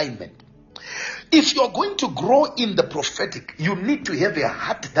prophetic alignment. If you're going to grow in the prophetic, you need to have a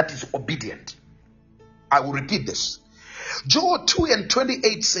heart that is obedient. I will repeat this. Joel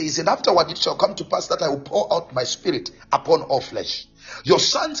 2:28 says, and afterward it shall come to pass that I will pour out my spirit upon all flesh. Your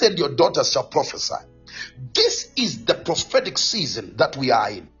sons and your daughters shall prophesy. This is the prophetic season that we are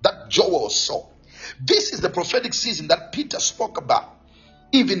in, that Joel saw. This is the prophetic season that Peter spoke about,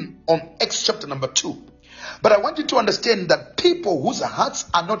 even on Acts chapter number 2. But I want you to understand that people whose hearts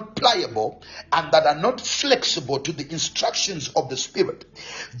are not pliable and that are not flexible to the instructions of the Spirit,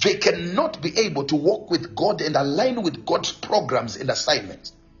 they cannot be able to walk with God and align with God's programs and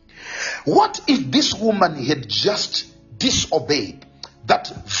assignments. What if this woman had just disobeyed that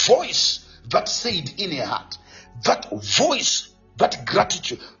voice that said in her heart, that voice, that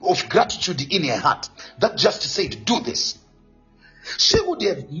gratitude in her heart, that just said, do this? She would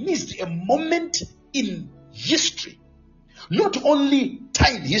have missed a moment in history. Not only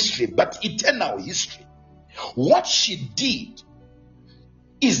time history, but eternal history. What she did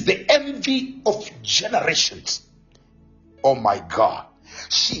is the envy of generations. Oh my God.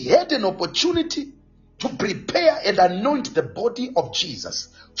 She had an opportunity to prepare and anoint the body of Jesus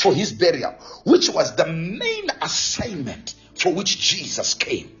for his burial, which was the main assignment for which Jesus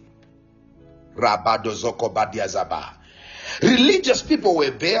came. Religious people were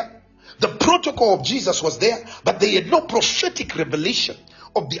there. The protocol of Jesus was there, but they had no prophetic revelation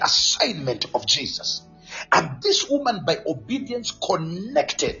of the assignment of Jesus. And this woman, by obedience,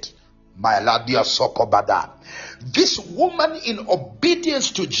 connected. This woman, in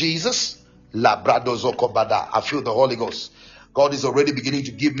obedience to Jesus, I feel the Holy Ghost. God is already beginning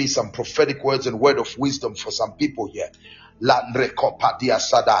to give me some prophetic words and word of wisdom for some people here.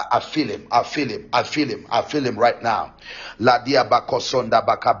 I feel him. I feel him. I feel him. I feel him right now. In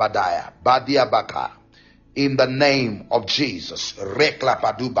the name of Jesus.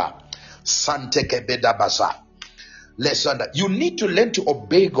 Listen, you need to learn to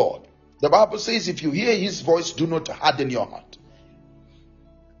obey God. The Bible says, if you hear his voice, do not harden your heart.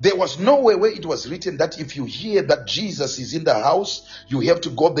 There was nowhere where it was written that if you hear that Jesus is in the house, you have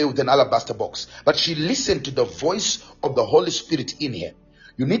to go there with an alabaster box. But she listened to the voice of the Holy Spirit in her.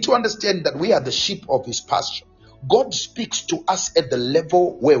 You need to understand that we are the sheep of his pasture. God speaks to us at the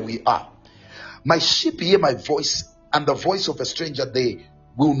level where we are. My sheep hear my voice, and the voice of a stranger they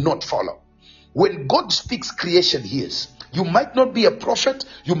will not follow. When God speaks, creation hears. You might not be a prophet,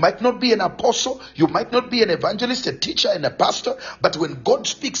 you might not be an apostle, you might not be an evangelist, a teacher, and a pastor, but when God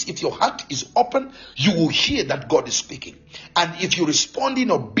speaks, if your heart is open, you will hear that God is speaking. And if you respond in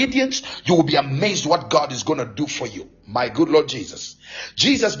obedience, you will be amazed what God is going to do for you. My good Lord Jesus.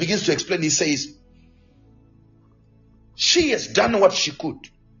 Jesus begins to explain. He says, she has done what she could.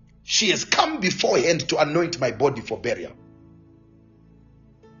 She has come beforehand to anoint my body for burial.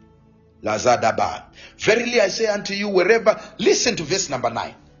 Lazadaba. Verily I say unto you, wherever, listen to verse number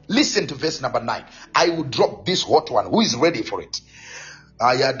 9. Listen to verse number 9. I will drop this hot one. Who is ready for it?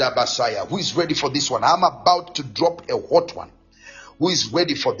 Ayadabasaya. Who is ready for this one? I'm about to drop a hot one. Who is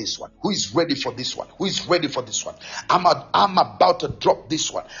ready for this one? Who is ready for this one? Who is ready for this one? I'm about to drop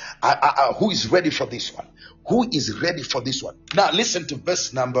this one. Who is ready for this one? Who is ready for this one? Now listen to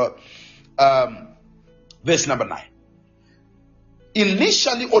verse number 9.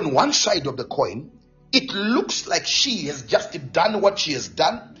 Initially, on one side of the coin, it looks like she has just done what she has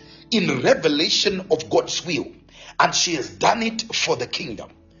done in revelation of God's will, and she has done it for the kingdom.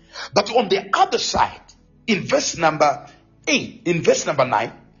 But on the other side, in verse number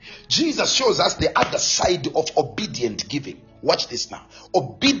 9, Jesus shows us the other side of obedient giving. Watch this now.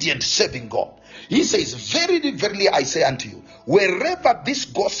 Obedient serving God. He says, verily, verily, I say unto you, wherever this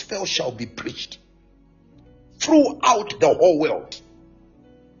gospel shall be preached throughout the whole world,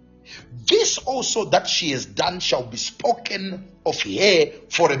 this also that she has done shall be spoken of her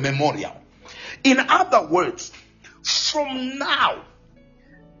for a memorial. In other words, from now,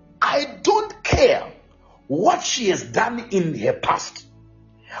 I don't care what she has done in her past.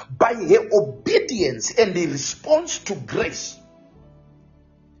 By her obedience and the response to grace,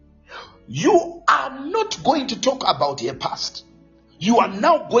 you are not going to talk about her past. You are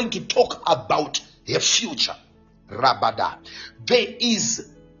now going to talk about her future. Rabada. There is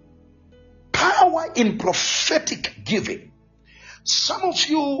power in prophetic giving. Some of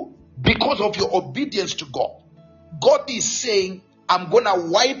you, because of your obedience to God, God is saying, I'm going to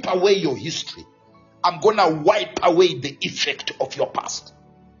wipe away your history. I'm going to wipe away the effect of your past.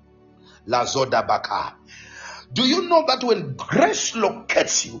 Lazoda Baka. Do you know that when grace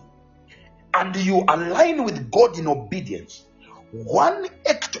locates you and you align with God in obedience, one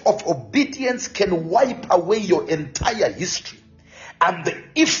act of obedience can wipe away your entire history and the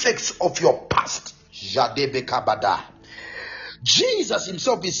effects of your past. Jadebe Kabada. Jesus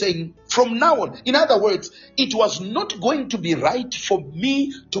himself is saying, from now on, in other words, it was not going to be right for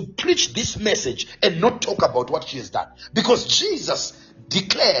me to preach this message and not talk about what she has done. Because Jesus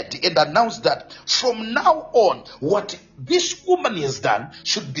declared and announced that from now on, what this woman has done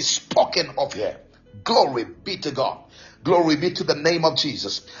should be spoken of her. Glory be to God. Glory be to the name of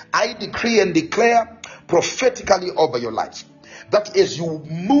Jesus. I decree and declare prophetically over your life that as you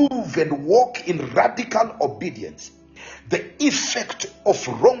move and walk in radical obedience, the effect of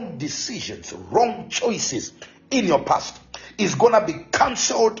wrong decisions, wrong choices in your past is going to be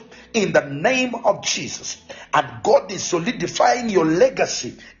cancelled in the name of Jesus. And God is solidifying your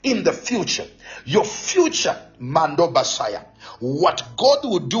legacy in the future. Your future, Mando Basaya. What God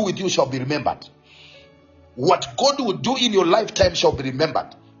will do with you shall be remembered. What God will do in your lifetime shall be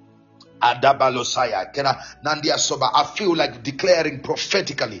remembered. Adabalosaya, Nandia Soba. I feel like declaring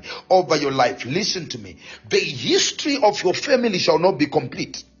prophetically over your life. Listen to me. The history of your family shall not be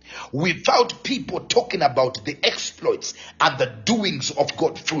complete without people talking about the exploits and the doings of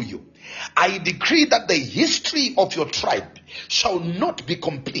God through you. I decree that the history of your tribe shall not be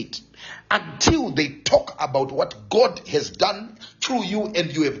complete until they talk about what God has done through you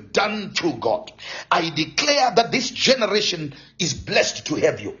and you have done through God. I declare that this generation is blessed to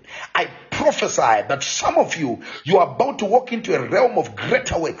have you. I prophesy that some of you are about to walk into a realm of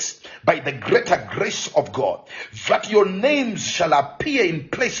greater works by the greater grace of God, that your names shall appear in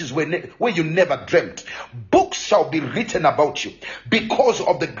places where you never dreamt. Books shall be written about you because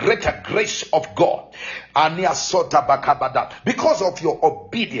of the greater grace of God. Because of your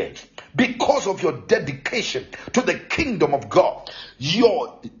obedience, because of your dedication to the kingdom of God.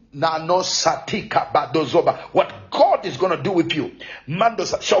 What God is going to do with you,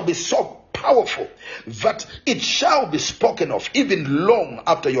 Mandosa, shall be so powerful that it shall be spoken of even long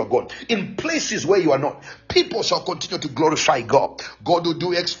after you are gone. In places where you are not, people shall continue to glorify God. God will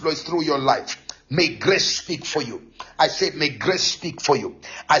do exploits through your life. May grace speak for you. I said, may grace speak for you.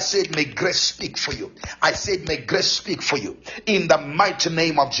 I said, may grace speak for you. I said, may grace speak for you. In the mighty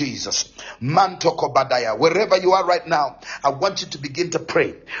name of Jesus. Mantoko Badaya. Wherever you are right now, I want you to begin to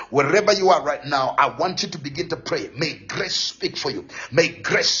pray. Wherever you are right now, I want you to begin to pray. May grace speak for you. May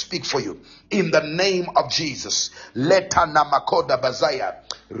grace speak for you. In the name of Jesus. Leta namakoda bazaya.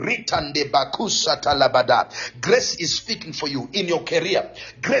 Ritande bakusa talabada. Grace is speaking for you in your career.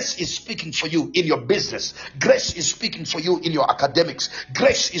 Grace is speaking for you in your business. Grace is speaking for you in your academics.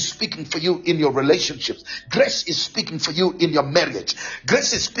 Grace is speaking for you in your relationships. Grace is speaking for you in your marriage.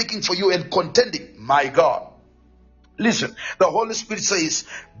 Grace is speaking for you in contending. My God. Listen, the Holy Spirit says,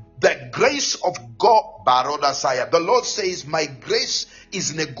 the grace of God, Barodasaya. The Lord says, my grace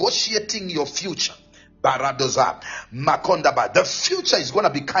is negotiating your future. Baradoza, Makondaba. The future is going to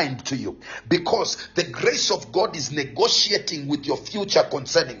be kind to you because the grace of God is negotiating with your future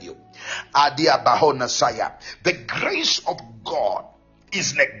concerning you. Adia Bahonasaya. The grace of God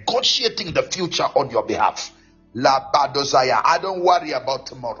is negotiating the future on your behalf. La Badozaya. I don't worry about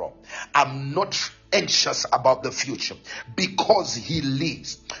tomorrow. I'm not anxious about the future. Because he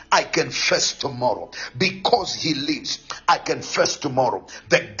lives, I can face tomorrow. Because he lives, I can face tomorrow.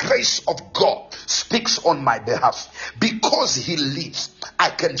 The grace of God speaks on my behalf. Because he lives, I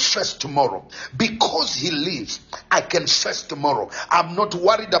can face tomorrow. Because he lives, I can face tomorrow. I'm not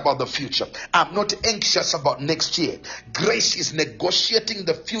worried about the future. I'm not anxious about next year. Grace is negotiating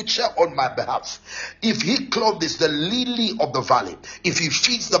the future on my behalf. If he clothes the lily of the valley, if he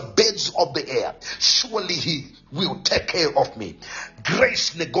feeds the birds of the air, surely he will take care of me.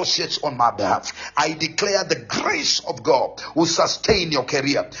 Grace negotiates on my behalf. I declare the grace of God will sustain your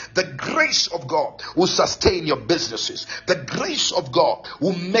career. The grace of God will sustain your businesses. The grace of God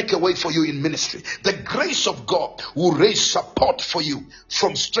will make a way for you in ministry. The grace of God will raise support for you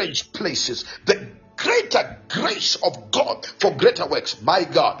from strange places. The greater grace of God for greater works. My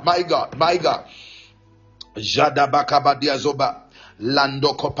God, my God, my God. Jadabakabadiazoba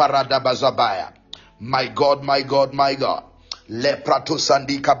Landoko Paradabazabaya. My God, my God, my God. Leprato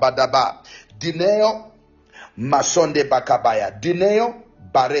Sandika Badaba. Dineo Masonde Bakabaya. Dineo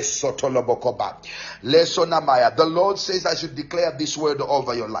Baresotolobokoba. Lesonamaya. The Lord says I should declare this word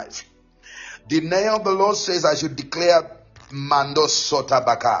over your life. Dineo, the Lord says I should declare Mando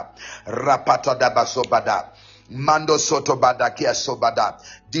Sotabaka. Rapata Dabasobada. Mando Soto Badakia Sobada.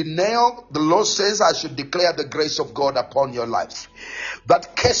 Dineo, the Lord says I should declare the grace of God upon your life.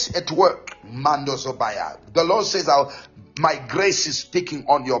 That case at work, Mando Sobaya. The Lord says my grace is speaking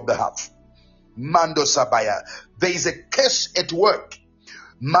on your behalf. Mando Sabaya. There is a case at work.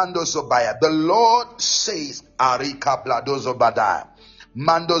 Mando Sobaya. The Lord says Arika Bladozo Bada.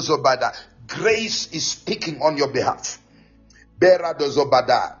 Mando Zobada. Grace is speaking on your behalf. Beradozo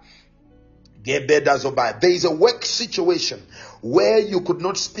Bada. There is a work situation where you could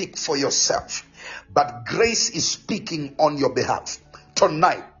not speak for yourself, but grace is speaking on your behalf.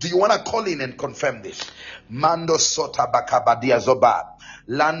 Tonight, do you want to call in and confirm this? Mando sota bakabadia zoba,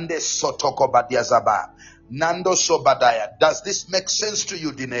 lande sotoko badia zaba, nando sobadaya. Does this make sense to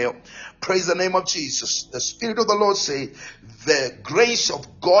you, Dineo? Praise the name of Jesus. The Spirit of the Lord say, the grace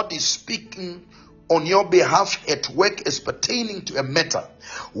of God is speaking on your behalf at work as pertaining to a matter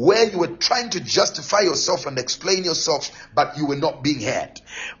where you were trying to justify yourself and explain yourself, but you were not being heard.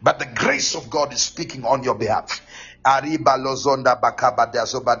 But the grace of God is speaking on your behalf. Ariba lozonda bakabadia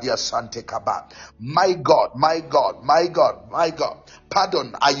zobadia sante kaba. My God, my God, my God, my God.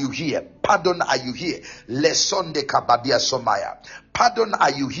 Pardon, are you here? Pardon, are you here? Lesonde kabadia somaya. Pardon,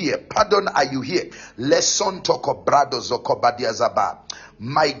 are you here? Pardon, are you here? Leson toko brado zokobadia zaba.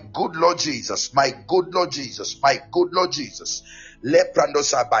 My good Lord Jesus, my good Lord Jesus, my good Lord Jesus. Leprando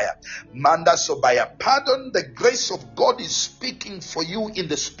sabaya. Manda sobaya. Pardon, the grace of God is speaking for you in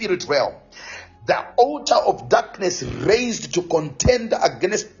the spirit realm. The altar of darkness raised to contend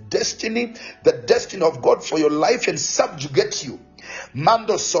against destiny, the destiny of God for your life, and subjugate you,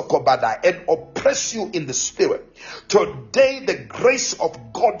 Mando Sokobada, and oppress you in the spirit. Today, the grace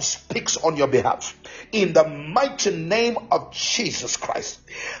of God speaks on your behalf. In the mighty name of Jesus Christ.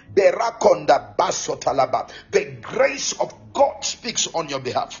 Berakonda Basotalaba. The grace of God speaks on your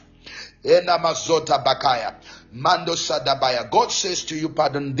behalf. Enamazota Bakaya. Mando Sadabaya. God says to you,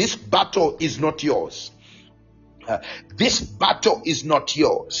 pardon, this battle is not yours. This battle is not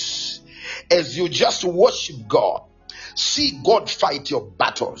yours. As you just worship God, see God fight your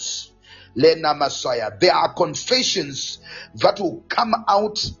battles. Lena Messiah. There are confessions that will come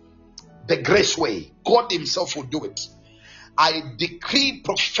out the grace way. God himself will do it. I decree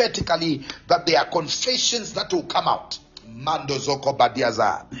prophetically that there are confessions that will come out. Mando Zoko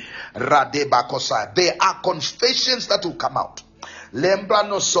Badiaza, Radeba Kosa. There are confessions that will come out.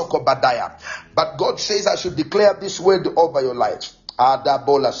 Lembrano Soko Badaya. But God says I should declare this word over your life.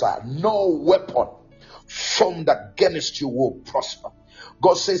 Adabolasa. No weapon formed against you will prosper.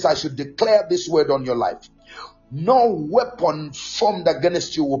 God says I should declare this word on your life. No weapon formed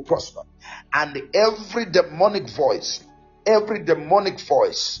against you will prosper. And every demonic voice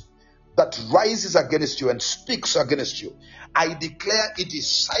that rises against you and speaks against you, I declare it is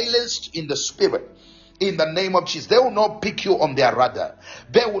silenced in the spirit. In the name of Jesus. They will not pick you on their radar.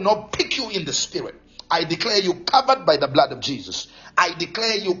 They will not pick you in the spirit. I declare you covered by the blood of Jesus. I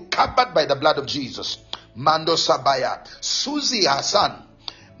declare you covered by the blood of Jesus. Mando Sabaya. Susie Hassan.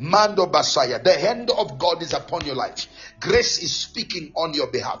 Mando Basaya. The hand of God is upon your life. Grace is speaking on your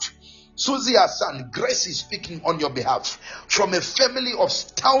behalf. Susie Hassan, grace is speaking on your behalf. From a family of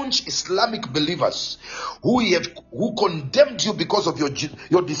staunch Islamic believers who condemned you because of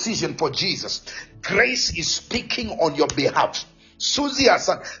your decision for Jesus. Grace is speaking on your behalf. Susie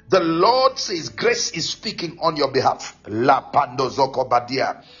Hassan, the Lord says grace is speaking on your behalf. La Pando Zoko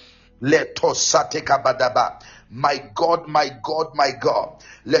Badia. Leto Sateka Badaba. My God, my God, my God.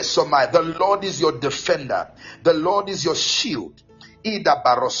 Lesomai. The Lord is your defender. The Lord is your shield. Ida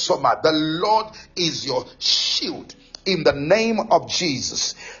Barosoma. The Lord is your shield. In the name of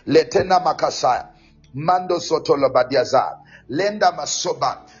Jesus. Letena Makasaya. Mando Sotolo Badiaza. Lenda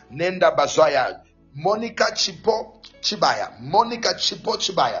Masoba. Nenda Bazaya. Monica Chipo Chibaya. Monica Chipo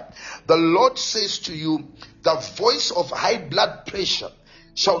Chibaya. The Lord says to you, the voice of high blood pressure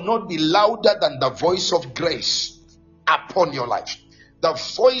shall not be louder than the voice of grace upon your life. The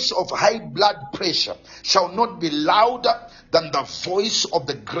voice of high blood pressure shall not be louder than the voice of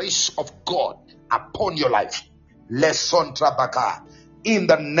the grace of God upon your life. Lesson Trabaka. In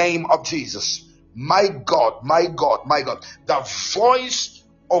the name of Jesus. My God, my God, my God. The voice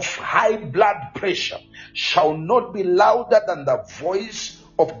of high blood pressure shall not be louder than the voice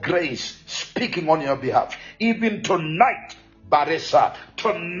of grace speaking on your behalf. Even tonight, Baresa,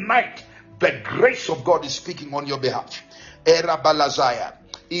 tonight, the grace of God is speaking on your behalf. Era Balazaya,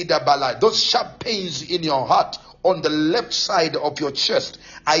 Ida Balai. Those sharp pains in your heart on the left side of your chest,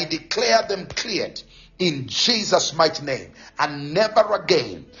 I declare them cleared in Jesus' mighty name. And never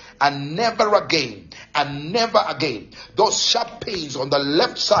again, and never again, and never again. Those sharp pains on the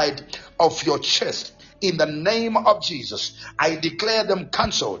left side of your chest, in the name of Jesus, I declare them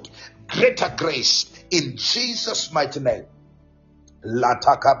cancelled. Greater grace in Jesus' mighty name.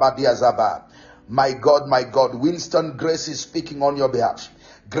 Latakabadiazaba. My God, Winston, grace is speaking on your behalf.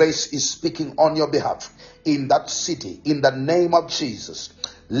 Grace is speaking on your behalf in that city, in the name of Jesus.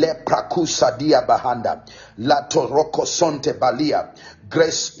 Leprakusa dia bahanda. Latoroko sonte balia.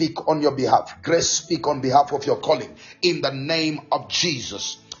 Grace speak on your behalf. Grace speak on behalf of your calling in the name of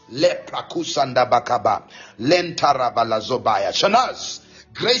Jesus. Leprakusanda bakaba. Lentarabalazobaya. Shanaz,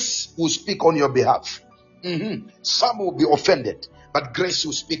 grace will speak on your behalf. Some will be offended, but grace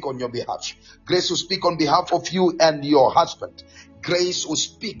will speak on your behalf. Grace will speak on behalf of you and your husband. Grace will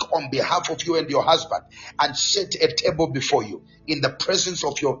speak on behalf of you and your husband and set a table before you in the presence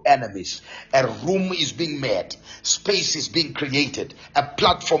of your enemies. A room is being made. Space is being created. A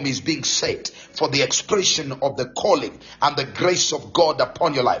platform is being set for the expression of the calling and the grace of God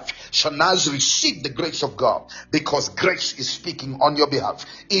upon your life. Shanaz, receive the grace of God because grace is speaking on your behalf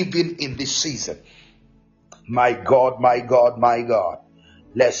even in this season. My God, my God, my God.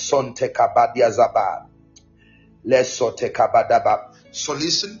 Lesson tekabadia zabad. Lesso tekabadaba. So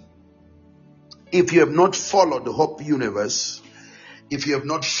listen, if you have not followed the Hope Universe,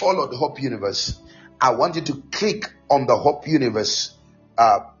 I want you to click on the Hope Universe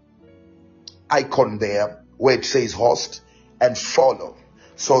icon there where it says host and follow,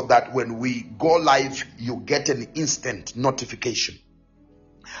 so that when we go live, you get an instant notification.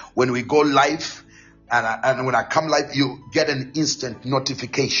 When we go live and when I come live, you get an instant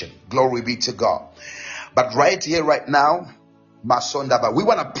notification. Glory be to God. But right here, right now, Masondaba, we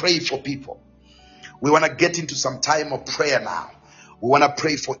want to pray for people. We want to get into some time of prayer now. We want to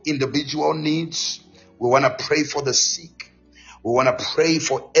pray for individual needs. We want to pray for the sick. We want to pray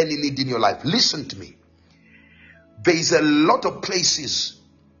for any need in your life. Listen to me. There is a lot of places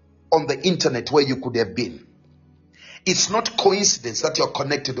on the internet where you could have been. It's not coincidence that you're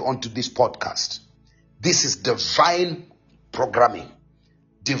connected onto this podcast. This is divine programming,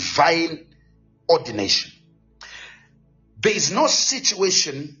 divine ordination. There is no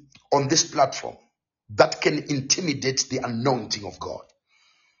situation on this platform that can intimidate the anointing of God.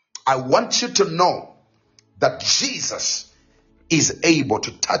 I want you to know that Jesus is able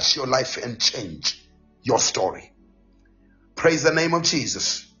to touch your life and change your story. Praise the name of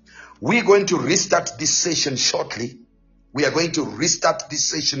Jesus. We're going to restart this session shortly.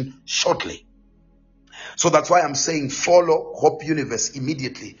 So that's why I'm saying follow Hope Universe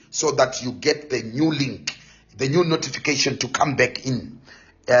immediately, so that you get the new link, the new notification to come back in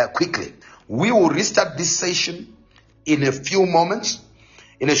quickly. We will restart this session in a few moments,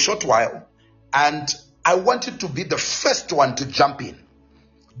 in a short while, and I want you to be the first one to jump in.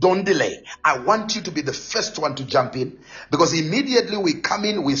 Don't delay. I want you to be the first one to jump in, because immediately we come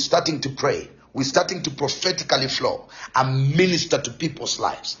in, we're starting to pray. We're starting to prophetically flow and minister to people's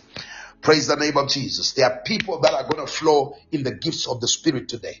lives. Praise the name of Jesus. There are people that are going to flow in the gifts of the Spirit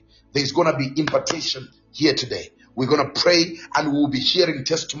today. There's going to be impartation here today. We're going to pray and we'll be hearing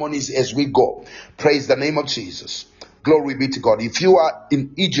testimonies as we go. Praise the name of Jesus. Glory be to God. If you are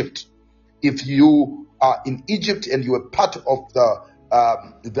in Egypt, and you are part of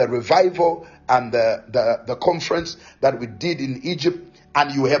the revival and the conference that we did in Egypt,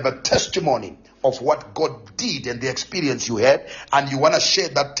 and you have a testimony of what God did and the experience you had, and you want to share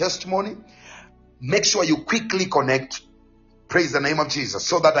that testimony, make sure you quickly connect. Praise the name of Jesus,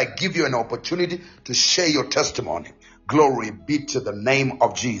 so that I give you an opportunity to share your testimony. Glory be to the name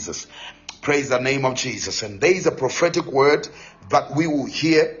of Jesus. Praise the name of Jesus. And there is a prophetic word that we will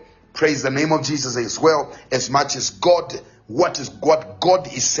hear. Praise the name of Jesus, as well as much as God, what God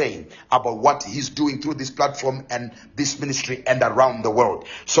is saying about what he's doing through this platform and this ministry and around the world.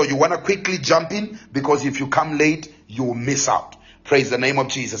 So you want to quickly jump in, because if you come late, you will miss out. Praise the name of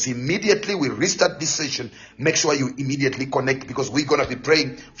Jesus. Immediately we restart this session, make sure you immediately connect, because we're going to be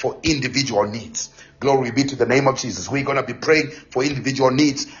praying for individual needs. Glory be to the name of Jesus. We're going to be praying for individual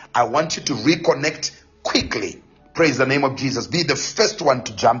needs. I want you to reconnect quickly. Praise the name of Jesus. Be the first one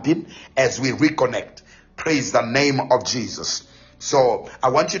to jump in as we reconnect. Praise the name of Jesus. So I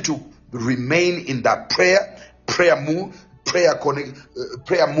want you to remain in that prayer mood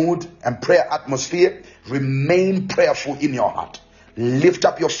and prayer atmosphere. Remain prayerful in your heart. Lift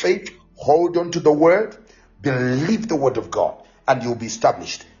up your faith. Hold on to the word. Believe the word of God and you'll be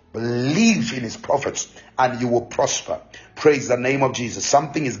established. Believe in his prophets and you will prosper. Praise the name of Jesus.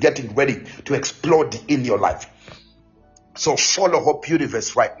 Something is getting ready to explode in your life. So follow Hope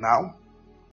Universe right now.